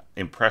than an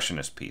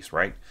impressionist piece,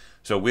 right?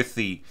 So with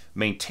the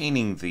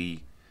maintaining the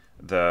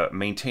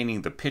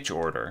pitch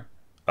order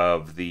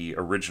of the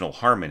original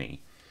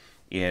harmony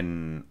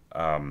in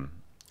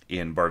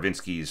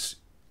Barvinsky's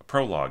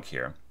prologue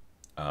here,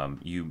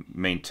 you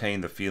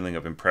maintain the feeling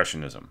of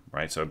impressionism,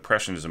 right? So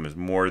impressionism is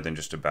more than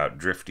just about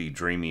drifty,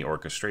 dreamy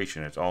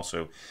orchestration. It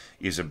also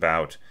is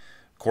about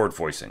chord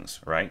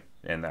voicings, right?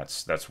 And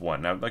that's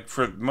one. Now, like,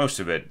 for most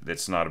of it,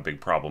 it's not a big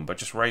problem, but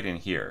just right in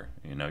here,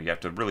 you have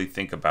to really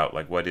think about,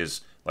 like, what is,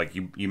 like,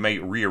 you may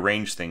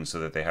rearrange things so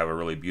that they have a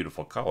really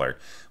beautiful color,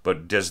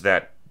 but does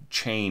that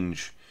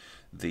change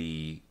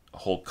the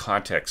whole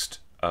context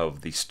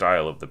of the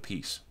style of the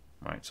piece,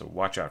 right? So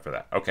watch out for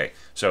that. Okay,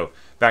 so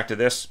back to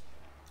this.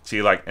 See,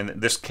 and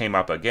this came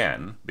up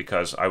again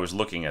because I was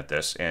looking at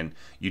this, and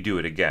you do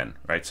it again,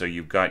 right? So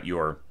you've got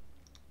your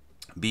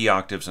B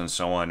octaves and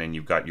so on, and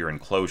you've got your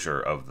enclosure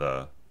of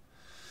the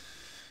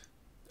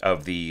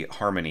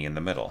harmony in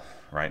the middle,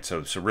 right? So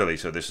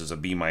this is a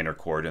B minor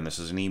chord and this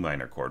is an E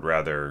minor chord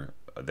rather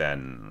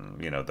than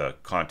the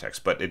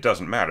context. But it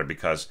doesn't matter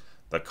because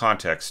the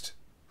context,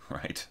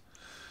 right?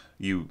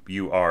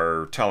 You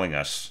are telling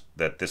us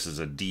that this is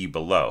a D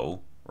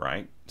below,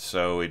 right?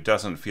 So it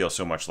doesn't feel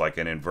so much like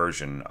an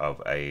inversion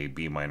of a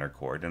B minor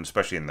chord, and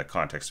especially in the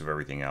context of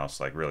everything else,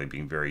 like really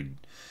being very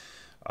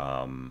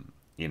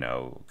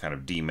kind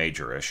of D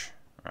major-ish,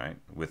 right,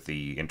 with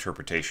the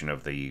interpretation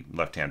of the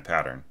left-hand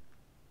pattern.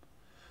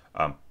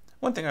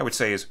 One thing I would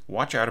say is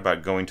watch out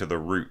about going to the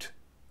root,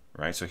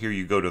 right? So here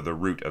you go to the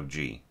root of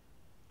G.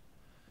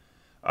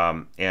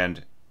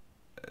 And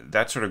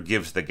that sort of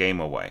gives the game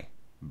away.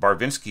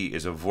 Barvinsky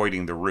is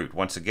avoiding the root.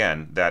 Once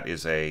again, that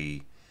is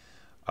a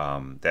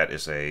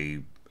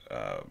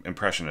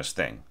impressionist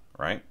thing,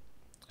 right?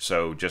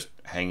 So just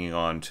hanging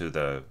on to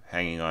the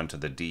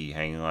D,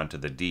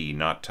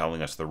 not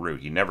telling us the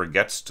root. He never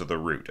gets to the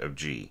root of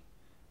G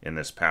in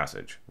this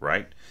passage,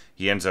 right?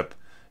 He ends up,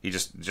 he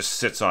just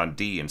sits on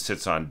D and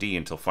sits on D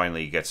until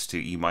finally he gets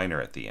to E minor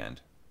at the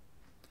end.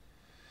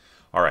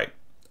 All right.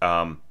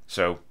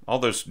 So all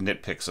those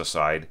nitpicks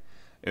aside,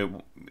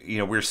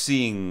 we're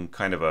seeing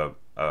kind of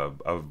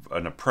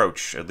an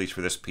approach, at least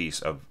for this piece,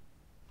 of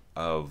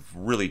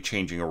really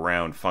changing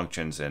around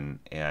functions and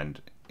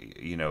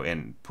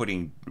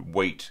putting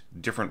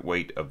different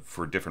weight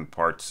for different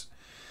parts.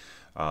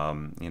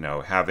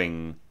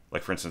 Having,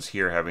 like for instance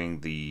here, having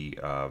the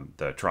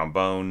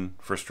trombone,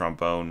 first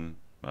trombone,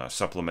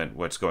 supplement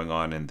what's going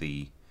on in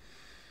the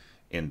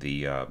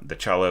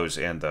cellos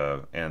and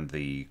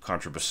the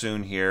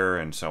contrabassoon here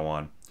and so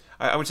on.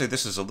 I would say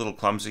this is a little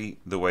clumsy,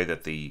 the way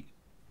that the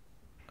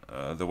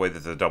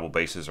double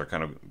basses are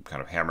kind of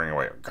hammering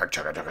away,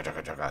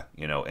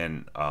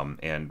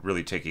 and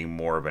really taking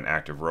more of an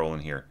active role in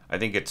here. I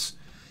think it's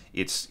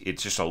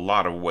just a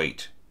lot of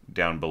weight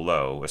down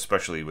below,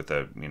 especially with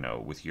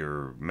with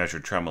your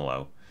measured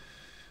tremolo.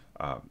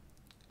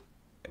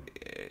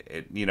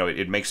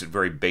 It makes it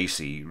very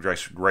bassy,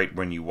 right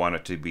when you want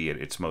it to be at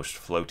its most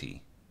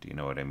floaty. Do you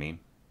know what I mean?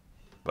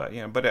 But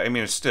I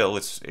mean,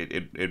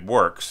 it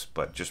works,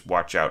 but just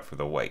watch out for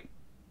the weight.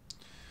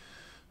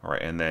 All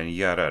right, and then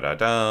yada da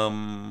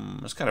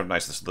dum. It's kind of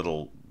nice, this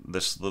little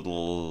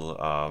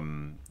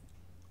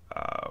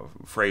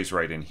phrase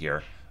right in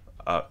here.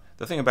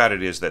 The thing about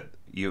it is that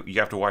you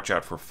have to watch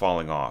out for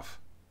falling off,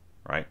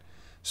 right?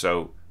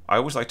 So I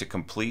always like to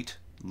complete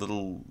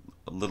little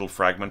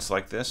fragments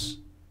like this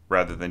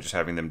rather than just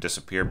having them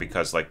disappear,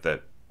 because like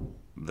the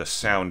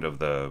sound of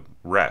the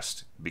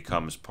rest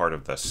becomes part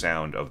of the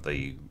sound of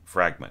the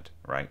fragment,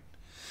 right?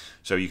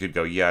 So you could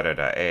go yada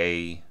da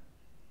a,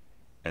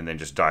 and then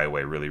just die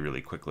away really,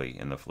 really quickly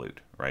in the flute,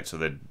 right? So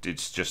that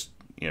it's just,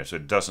 so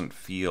it doesn't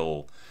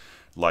feel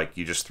like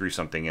you just threw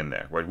something in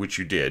there, right? Which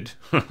you did,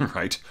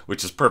 right?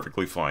 Which is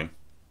perfectly fine.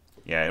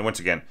 Yeah, and once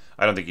again,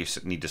 I don't think you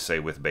need to say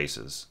with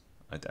basses.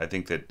 I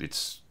think that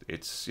it's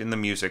in the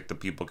music, the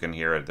people can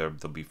hear it, they'll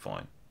be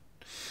fine.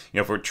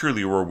 If it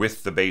truly were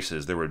with the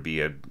basses, there would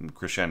be a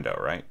crescendo,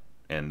 right?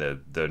 And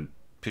the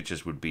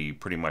pitches would be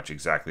pretty much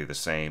exactly the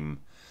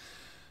same,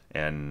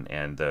 and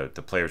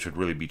the players would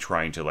really be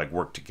trying to like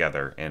work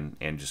together and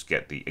just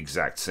get the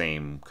exact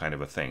same kind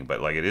of a thing.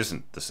 But like, it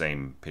isn't the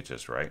same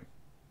pitches, right?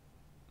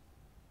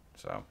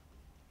 So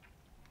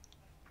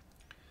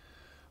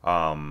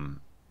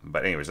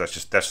but anyways, that's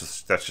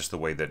just the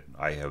way that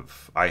I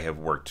have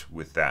worked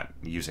with that,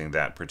 using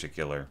that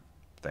particular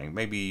thing.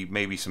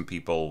 Maybe some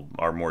people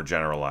are more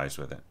generalized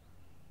with it.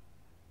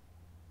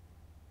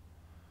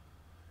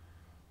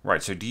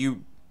 Right, so do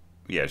you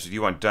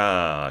want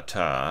da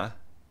ta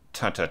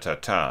ta ta ta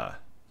ta,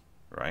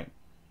 right?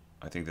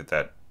 I think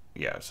that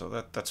yeah,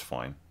 so that's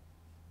fine.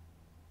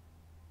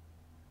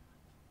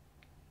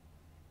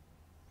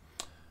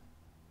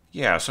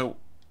 Yeah, so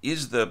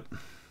is the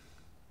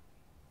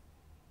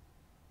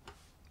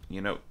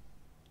yeah,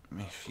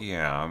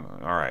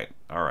 all right,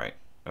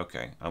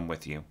 okay, I'm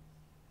with you.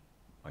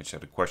 I just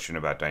had a question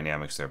about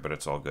dynamics there, but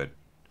it's all good.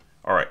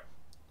 All right.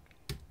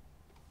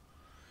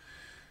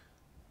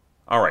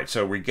 All right,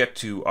 so we get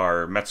to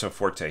our mezzo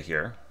forte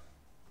here.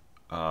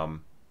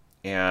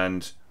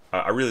 And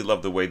I really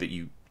love the way that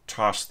you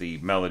toss the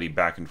melody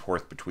back and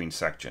forth between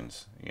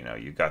sections.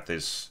 You got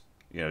this,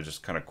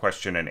 just kind of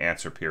question and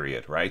answer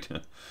period, right?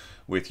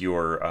 with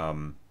your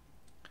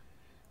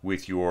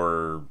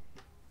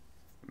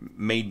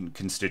main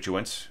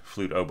constituents,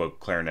 flute, oboe,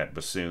 clarinet,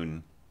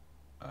 bassoon,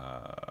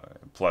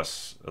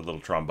 plus a little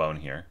trombone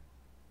here,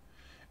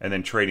 and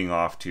then trading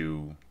off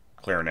to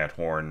clarinet,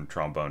 horn,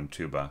 trombone,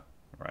 tuba,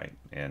 right,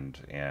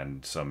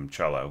 and some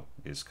cello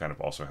is kind of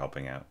also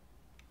helping out.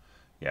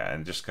 Yeah,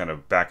 and just kind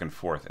of back and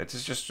forth.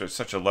 It's just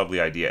such a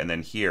lovely idea. And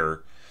then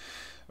here,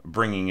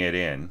 bringing it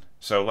in.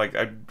 So like,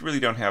 I really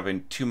don't have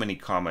too many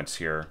comments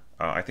here.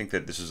 I think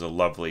that this is a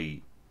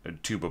lovely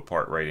tuba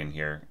part right in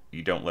here.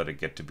 You don't let it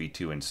get to be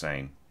too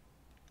insane.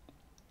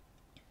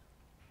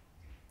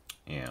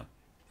 Yeah.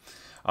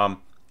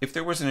 If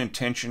there was an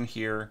intention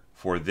here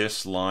for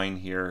this line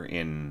here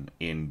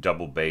in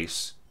double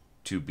bass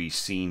to be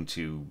seen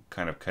to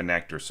kind of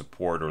connect or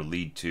support or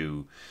lead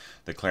to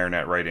the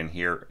clarinet right in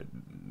here,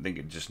 I think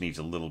it just needs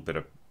a little bit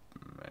of,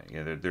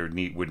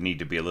 would need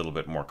to be a little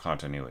bit more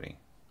continuity.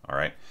 All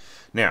right.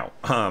 Now,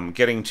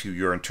 getting to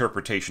your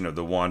interpretation of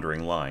the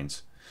wandering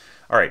lines.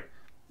 All right.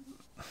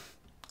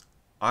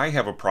 I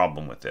have a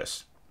problem with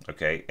this,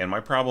 okay? And my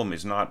problem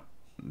is not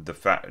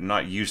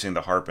not using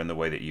the harp in the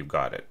way that you've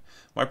got it.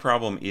 My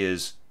problem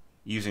is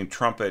using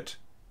trumpet,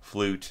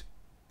 flute,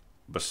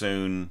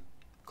 bassoon,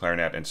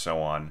 clarinet, and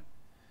so on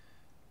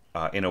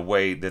in a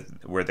way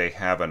where they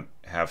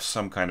have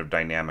some kind of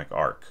dynamic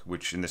arc,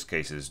 which in this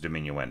case is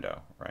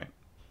diminuendo, right?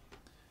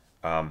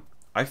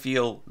 I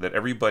feel that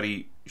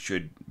everybody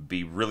should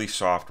be really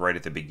soft right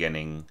at the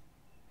beginning,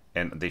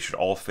 and they should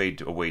all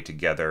fade away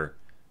together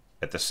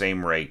at the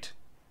same rate,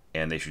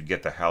 and they should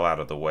get the hell out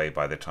of the way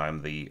by the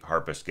time the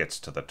harpist gets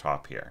to the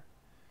top here.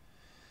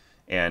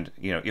 And,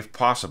 you know, if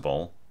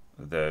possible,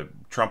 the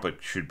trumpet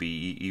should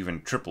be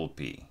even triple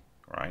P,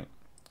 right?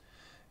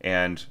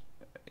 And,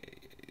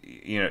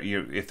 you know,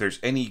 if there's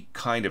any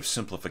kind of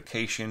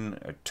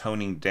simplification,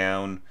 toning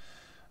down,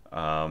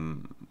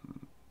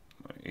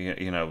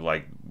 you know,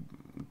 like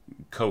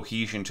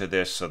cohesion to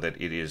this so that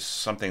it is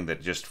something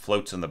that just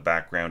floats in the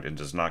background and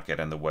does not get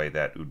in the way,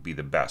 that would be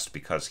the best.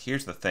 Because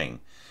here's the thing.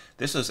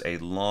 This is a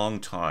long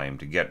time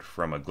to get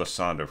from a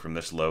glissando from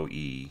this low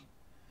E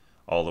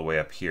all the way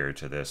up here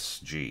to this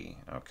G.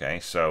 Okay,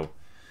 so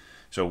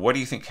what do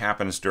you think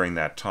happens during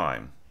that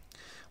time?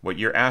 What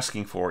you're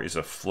asking for is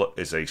a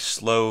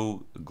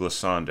slow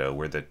glissando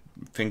where the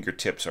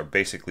fingertips are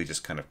basically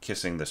just kind of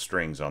kissing the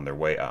strings on their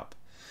way up.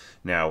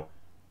 Now,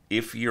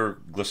 if your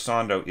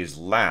glissando is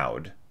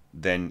loud,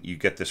 then you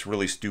get this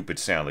really stupid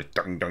sound, like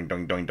doing, doing,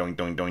 doing, doing, doing,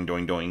 doing, doing,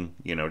 doing, doing,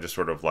 you know, just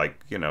sort of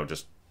like, you know,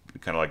 just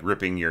kind of like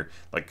ripping your,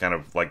 like kind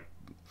of like,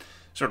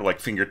 sort of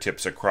like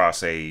fingertips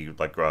across a,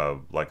 like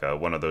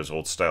one of those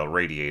old style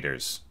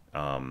radiators,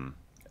 in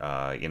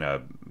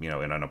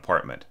an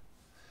apartment.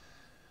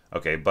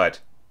 Okay, but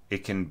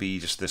it can be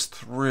just this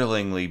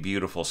thrillingly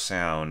beautiful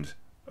sound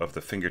of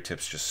the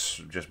fingertips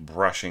just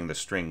brushing the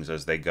strings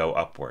as they go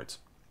upwards.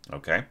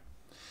 Okay,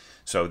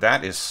 so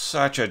that is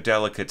such a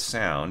delicate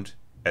sound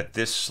at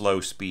this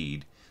slow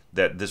speed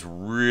that this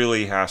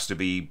really has to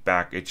be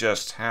back. It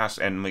just has,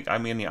 and like, I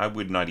mean, I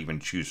would not even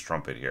choose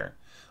trumpet here.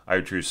 I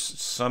would choose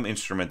some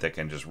instrument that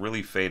can just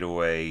really fade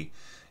away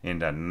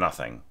into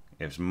nothing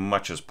as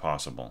much as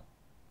possible,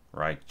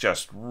 right?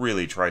 Just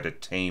really try to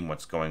tame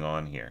what's going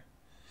on here.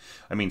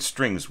 I mean,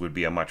 strings would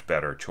be a much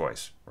better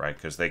choice, right?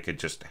 Because they could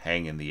just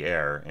hang in the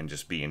air and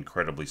just be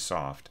incredibly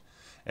soft.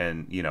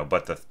 And, you know,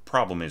 but the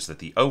problem is that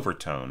the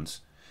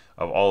overtones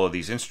of all of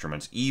these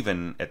instruments,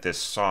 even at these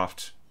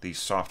soft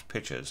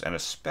pitches, and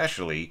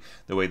especially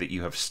the way that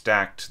you have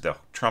stacked the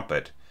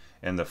trumpet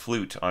and the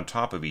flute on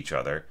top of each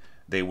other,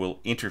 they will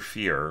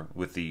interfere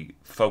with the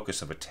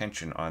focus of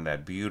attention on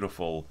that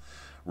beautiful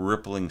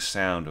rippling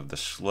sound of the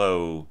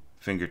slow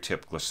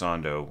fingertip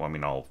glissando. Well, I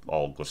mean, all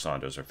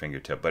glissandos are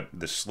fingertip, but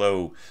the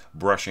slow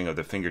brushing of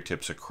the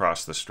fingertips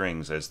across the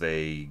strings as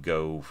they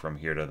go from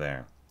here to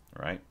there,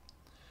 right?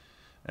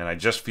 And I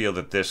just feel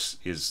that this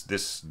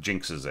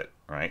jinxes it,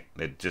 right?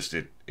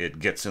 It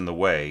gets in the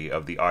way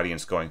of the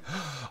audience going,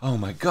 "Oh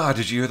my God,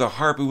 did you hear the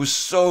harp? It was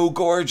so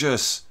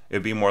gorgeous."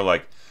 It'd be more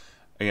like,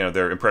 you know,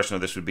 their impression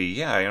of this would be,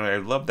 yeah, you know, I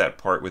love that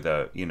part with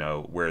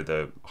where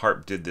the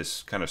harp did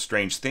this kind of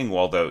strange thing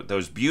while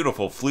those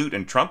beautiful flute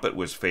and trumpet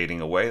was fading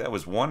away. That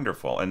was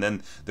wonderful. And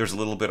then there's a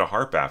little bit of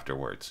harp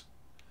afterwards.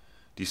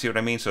 Do you see what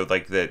I mean? So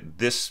like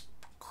this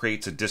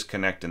creates a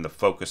disconnect in the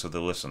focus of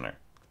the listener.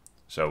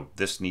 So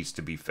this needs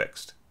to be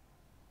fixed.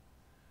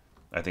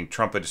 I think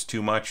trumpet is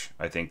too much.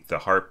 I think the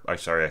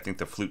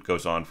flute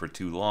goes on for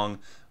too long.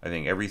 I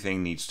think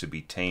everything needs to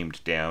be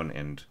tamed down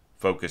and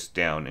focused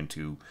down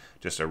into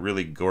just a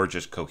really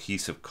gorgeous,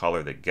 cohesive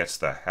color that gets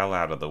the hell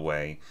out of the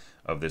way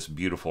of this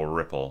beautiful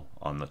ripple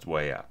on the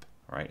way up,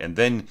 right? And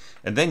then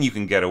you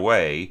can get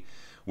away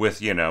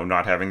with, you know,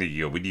 not having the,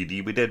 you know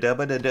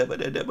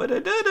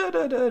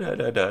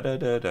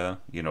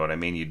what I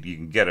mean? You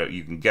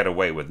can get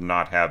away with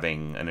not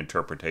having an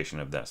interpretation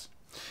of this.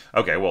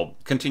 Okay, well,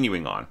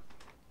 continuing on.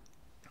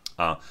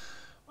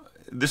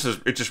 It's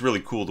just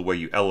really cool the way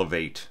you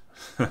elevate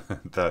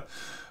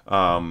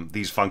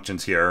these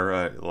functions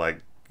here,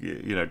 like,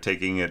 you know,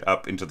 taking it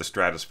up into the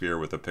stratosphere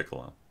with a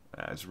piccolo.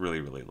 It's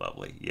really, really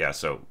lovely. Yeah.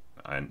 So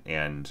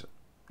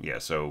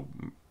so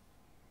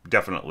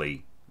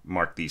definitely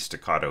mark the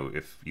staccato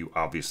if you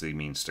obviously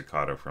mean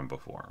staccato from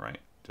before, right?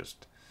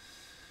 Just,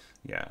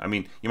 yeah. I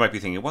mean, you might be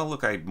thinking, well,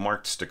 look, I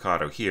marked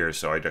staccato here,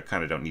 so I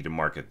kind of don't need to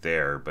mark it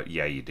there. But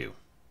yeah, you do,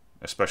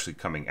 especially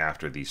coming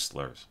after these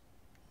slurs.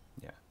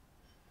 Yeah.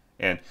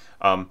 And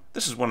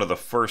this is one of the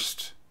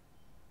first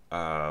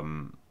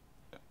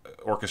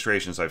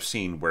orchestrations I've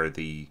seen where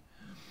the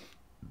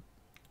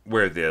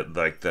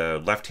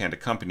left-hand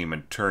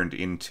accompaniment turned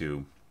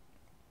into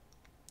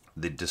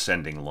the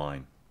descending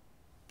line.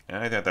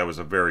 And I thought that was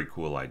a very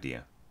cool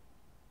idea.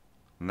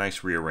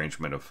 Nice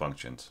rearrangement of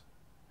functions.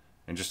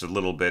 And just a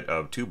little bit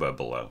of tuba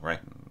below,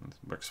 right?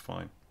 It works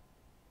fine.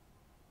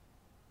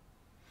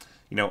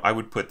 You know, I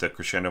would put the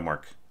crescendo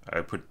mark, I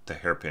would put the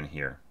hairpin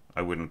here.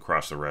 I wouldn't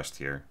cross the rest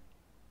here,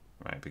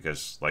 right?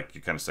 Because, like,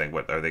 you're kind of saying,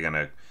 what, are they going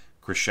to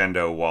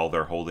crescendo while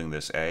they're holding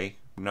this A?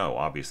 No,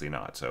 obviously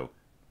not. So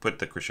put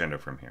the crescendo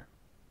from here.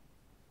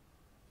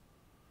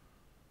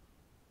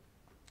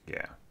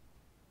 Yeah.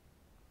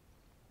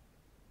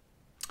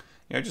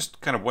 You know,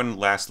 just kind of one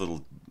last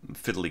little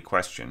fiddly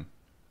question.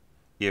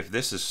 If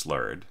this is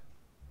slurred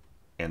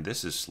and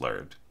this is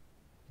slurred,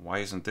 why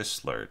isn't this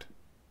slurred,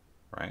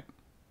 right?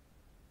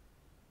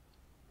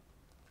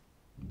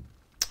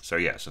 So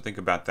yeah, so think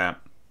about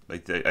that.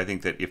 Like, I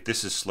think that if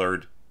this is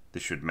slurred,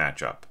 this should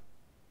match up,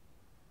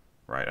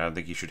 right? I don't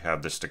think you should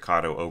have the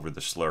staccato over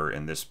the slur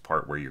in this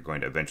part where you're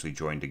going to eventually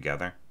join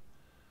together.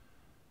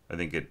 I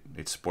think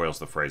it spoils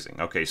the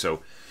phrasing. Okay,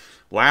 so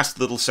last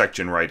little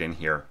section right in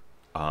here.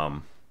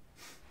 Coming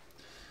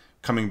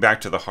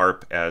back to the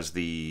harp as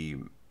the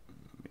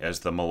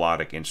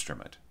melodic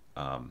instrument.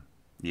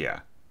 Yeah.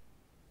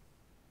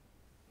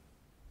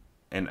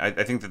 And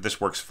I think that this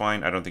works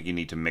fine. I don't think you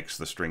need to mix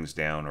the strings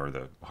down or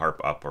the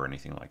harp up or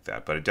anything like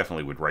that, but it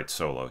definitely would write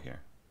solo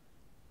here.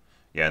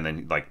 Yeah, and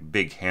then like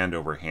big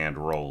hand-over-hand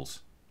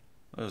rolls.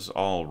 This is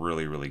all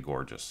really, really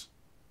gorgeous.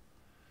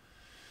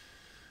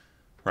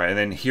 Right, and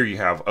then here you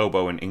have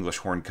oboe and English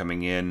horn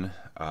coming in.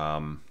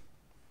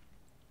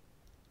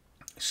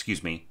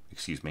 Excuse me.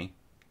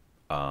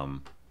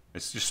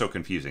 It's just so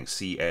confusing.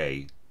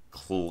 C-A,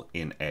 cl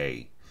in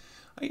A.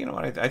 You know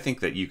what? I think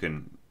that you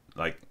can,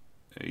 like,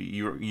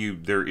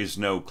 there is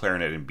no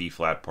clarinet in B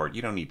flat part.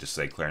 You don't need to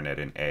say clarinet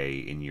in A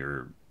in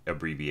your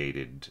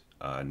abbreviated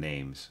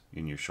names,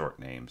 in your short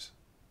names.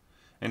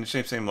 And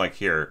the same like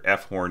here,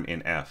 F horn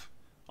in F.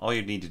 All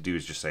you need to do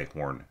is just say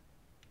horn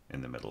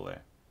in the middle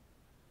there.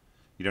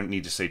 You don't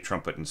need to say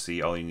trumpet in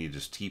C. All you need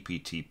is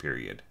TPT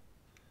period.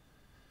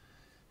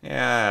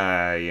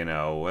 Yeah, you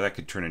know, that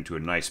could turn into a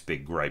nice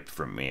big gripe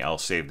from me. I'll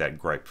save that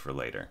gripe for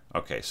later.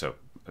 Okay, so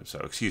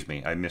excuse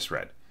me, I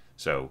misread.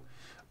 So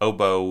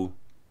oboe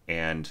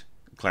and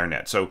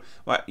clarinet. So,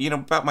 you know,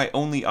 about my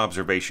only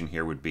observation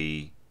here would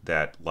be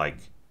that, like,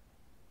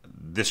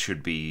 this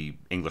should be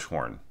English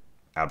horn.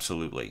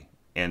 Absolutely.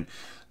 And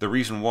the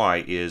reason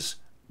why is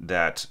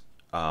that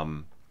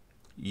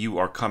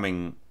you're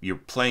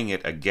playing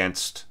it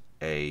against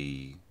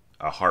a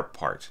harp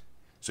part.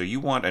 So you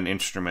want an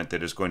instrument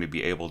that is going to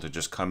be able to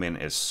just come in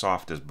as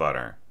soft as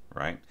butter,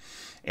 right?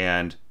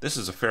 And this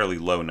is a fairly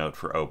low note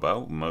for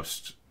oboe.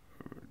 Most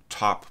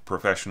top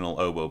professional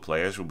oboe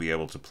players will be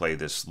able to play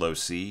this low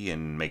C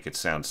and make it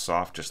sound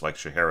soft, just like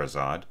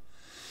Scheherazade.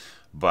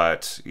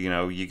 But, you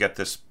know, you get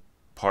this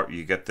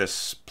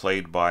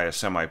played by a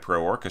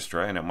semi-pro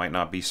orchestra, and it might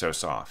not be so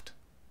soft,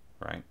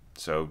 right?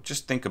 So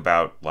just think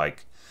about,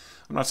 like,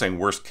 I'm not saying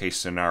worst case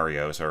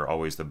scenarios are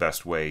always the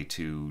best way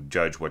to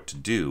judge what to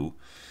do,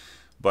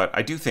 but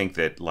I do think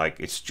that, like,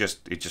 it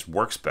just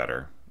works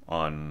better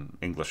on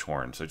English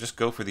horn. So just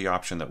go for the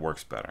option that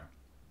works better.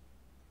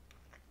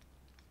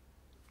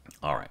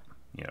 All right,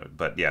 you know,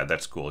 but yeah,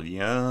 that's cool.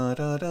 Yeah,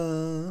 da da.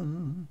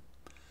 And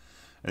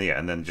yeah,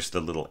 and then just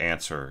the little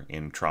answer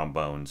in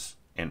trombones,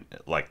 and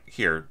like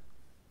here,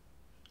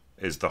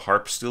 is the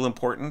harp still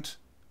important?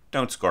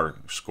 Don't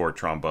score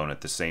trombone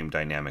at the same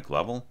dynamic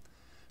level.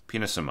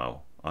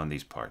 Pianissimo on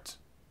these parts.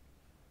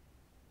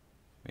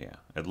 Yeah,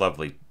 a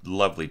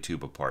lovely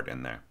tuba part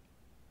in there.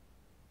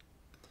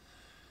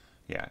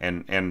 Yeah,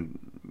 and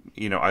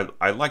you know,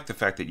 I like the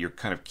fact that you're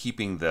kind of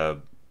keeping those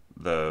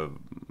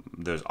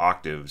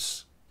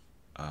octaves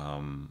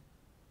at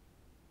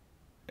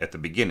the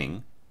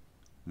beginning.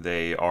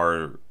 They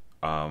are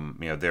you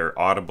know, they're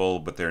audible,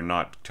 but they're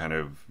not kind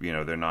of, you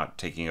know, they're not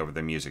taking over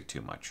the music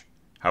too much.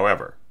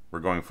 However, we're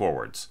going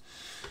forwards.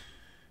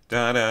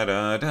 Da da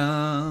da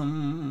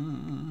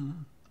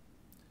dum.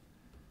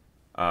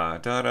 Da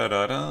da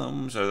da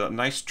dum. So a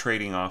nice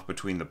trading off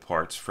between the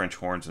parts, French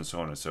horns and so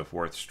on and so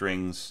forth,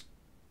 strings.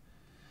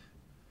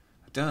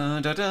 Da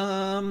da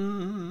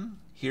dum.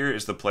 Here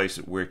is the place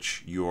at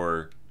which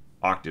your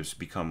octaves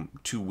become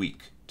too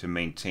weak to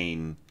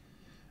maintain,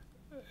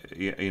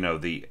 you know,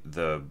 the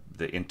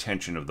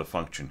intention of the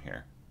function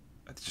here.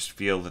 I just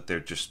feel that they're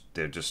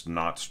just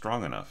not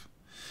strong enough.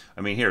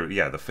 I mean, here,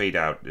 yeah, the fade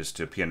out is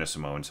to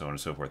pianissimo and so on and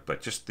so forth,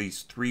 but just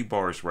these 3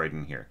 bars right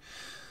in here.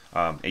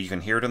 And you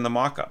can hear it in the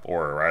mock-up,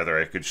 or rather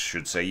I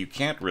should say you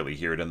can't really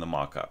hear it in the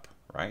mock-up,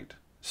 right?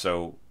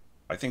 So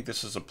I think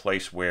this is a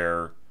place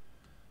where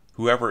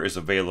whoever is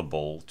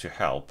available to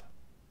help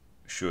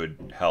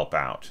should help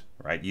out,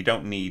 right? You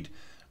don't need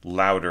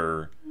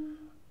louder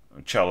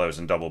cellos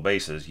and double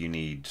basses. You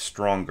need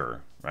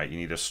stronger, right? You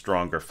need a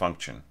stronger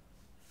function.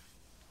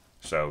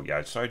 So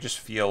yeah, so I just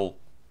feel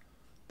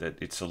that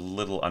it's a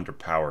little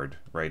underpowered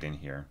right in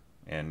here,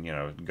 and you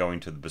know, going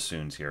to the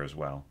bassoons here as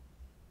well.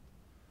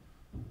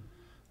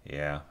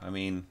 Yeah, I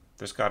mean,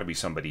 there's got to be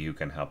somebody who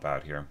can help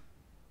out here.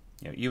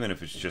 You know, even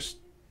if it's just,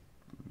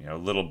 you know, a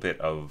little bit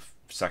of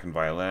second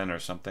violin or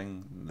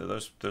something.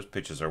 Those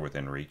pitches are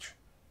within reach.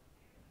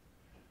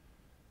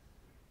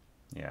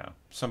 Yeah,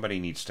 somebody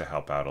needs to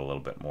help out a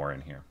little bit more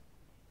in here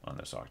on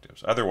this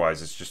octaves.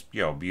 Otherwise, it's just,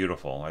 you know,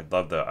 beautiful. I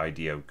love the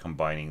idea of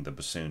combining the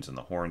bassoons and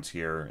the horns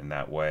here in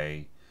that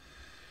way.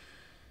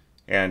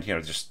 And, you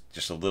know,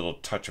 just a little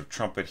touch of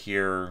trumpet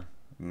here,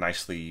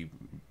 nicely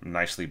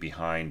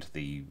behind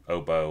the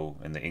oboe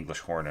and the English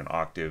horn and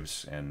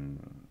octaves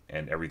and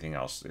everything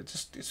else.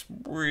 It's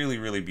really,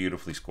 really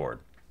beautifully scored.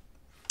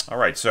 All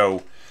right,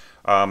 so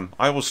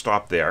I will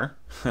stop there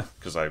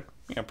because I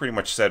pretty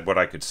much said what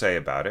I could say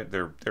about it.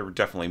 There were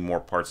definitely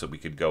more parts that we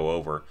could go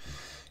over.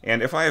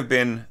 And if I have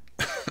been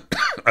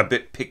a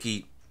bit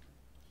picky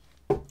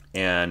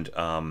and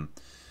kind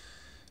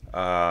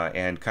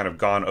of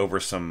gone over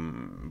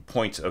some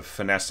points of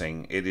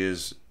finessing, it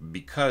is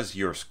because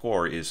your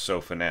score is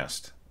so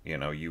finessed. You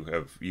know, you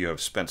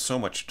have spent so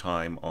much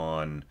time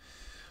on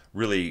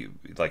really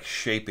like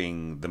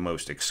shaping the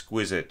most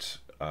exquisite,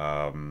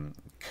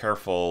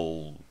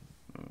 careful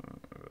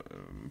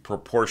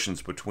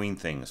proportions between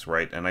things,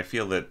 right? And I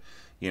feel that,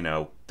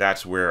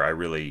 that's where I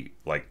really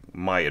like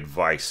my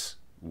advice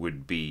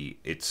would be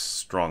its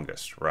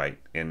strongest, right?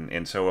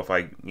 And so if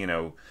I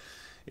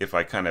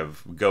kind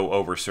of go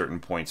over certain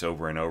points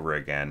over and over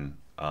again,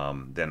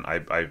 then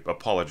I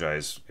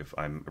apologize if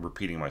I'm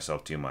repeating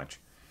myself too much.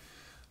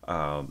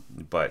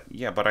 But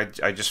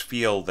I just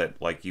feel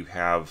that like you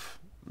have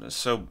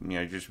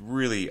just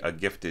really a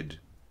gifted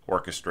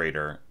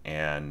orchestrator,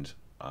 and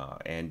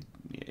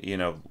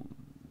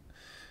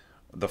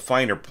the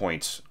finer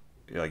points,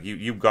 like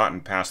you've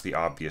gotten past the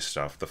obvious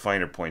stuff. The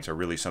finer points are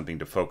really something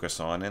to focus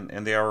on,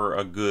 and they are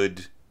a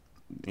good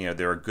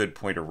they're a good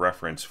point of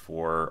reference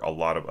for a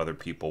lot of other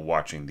people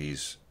watching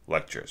these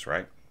lectures,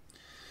 right?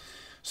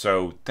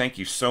 So thank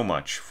you so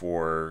much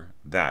for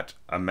that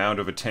amount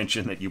of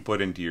attention that you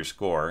put into your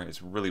score.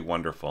 It's really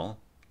wonderful,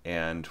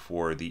 and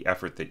for the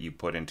effort that you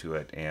put into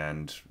it,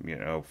 and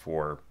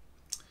for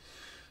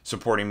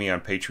supporting me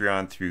on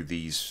Patreon through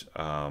these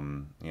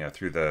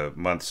through the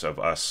months of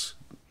us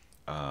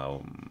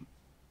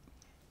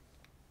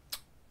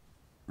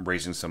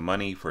raising some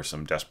money for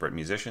some desperate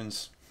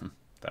musicians.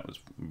 That was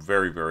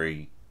very,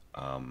 very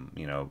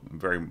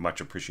very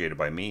much appreciated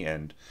by me,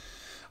 and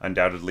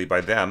undoubtedly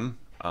by them.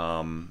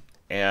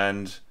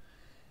 And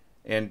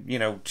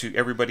to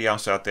everybody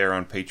else out there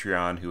on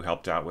Patreon who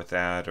helped out with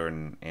that,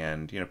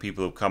 and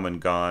people who've come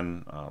and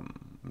gone.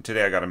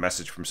 Today I got a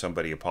message from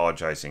somebody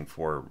apologizing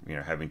for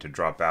having to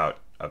drop out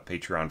of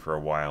Patreon for a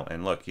while.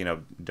 And look,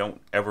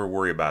 don't ever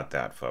worry about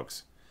that,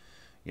 folks.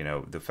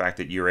 The fact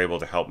that you're able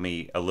to help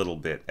me a little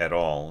bit at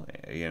all,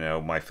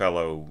 my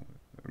fellow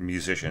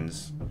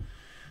musicians,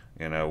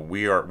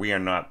 we are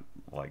not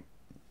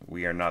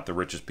the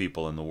richest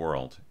people in the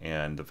world,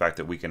 and the fact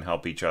that we can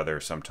help each other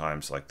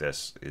sometimes like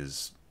this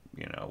is,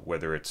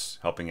 whether it's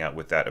helping out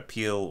with that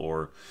appeal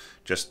or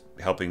just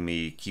helping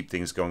me keep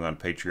things going on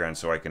Patreon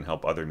so I can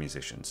help other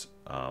musicians.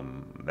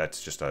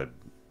 That's just a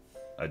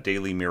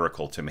daily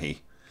miracle to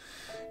me,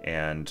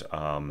 and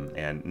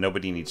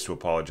nobody needs to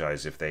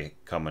apologize if they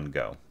come and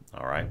go.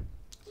 All right.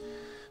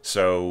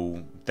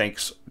 So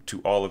thanks to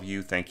all of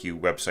you. Thank you,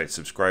 website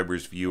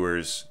subscribers,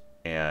 viewers,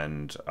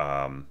 and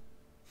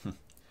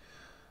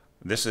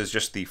this is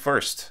just the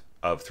first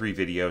of 3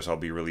 videos I'll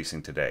be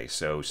releasing today.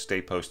 So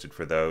stay posted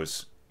for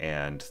those,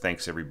 and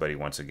thanks everybody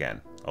once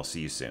again. I'll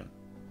see you soon.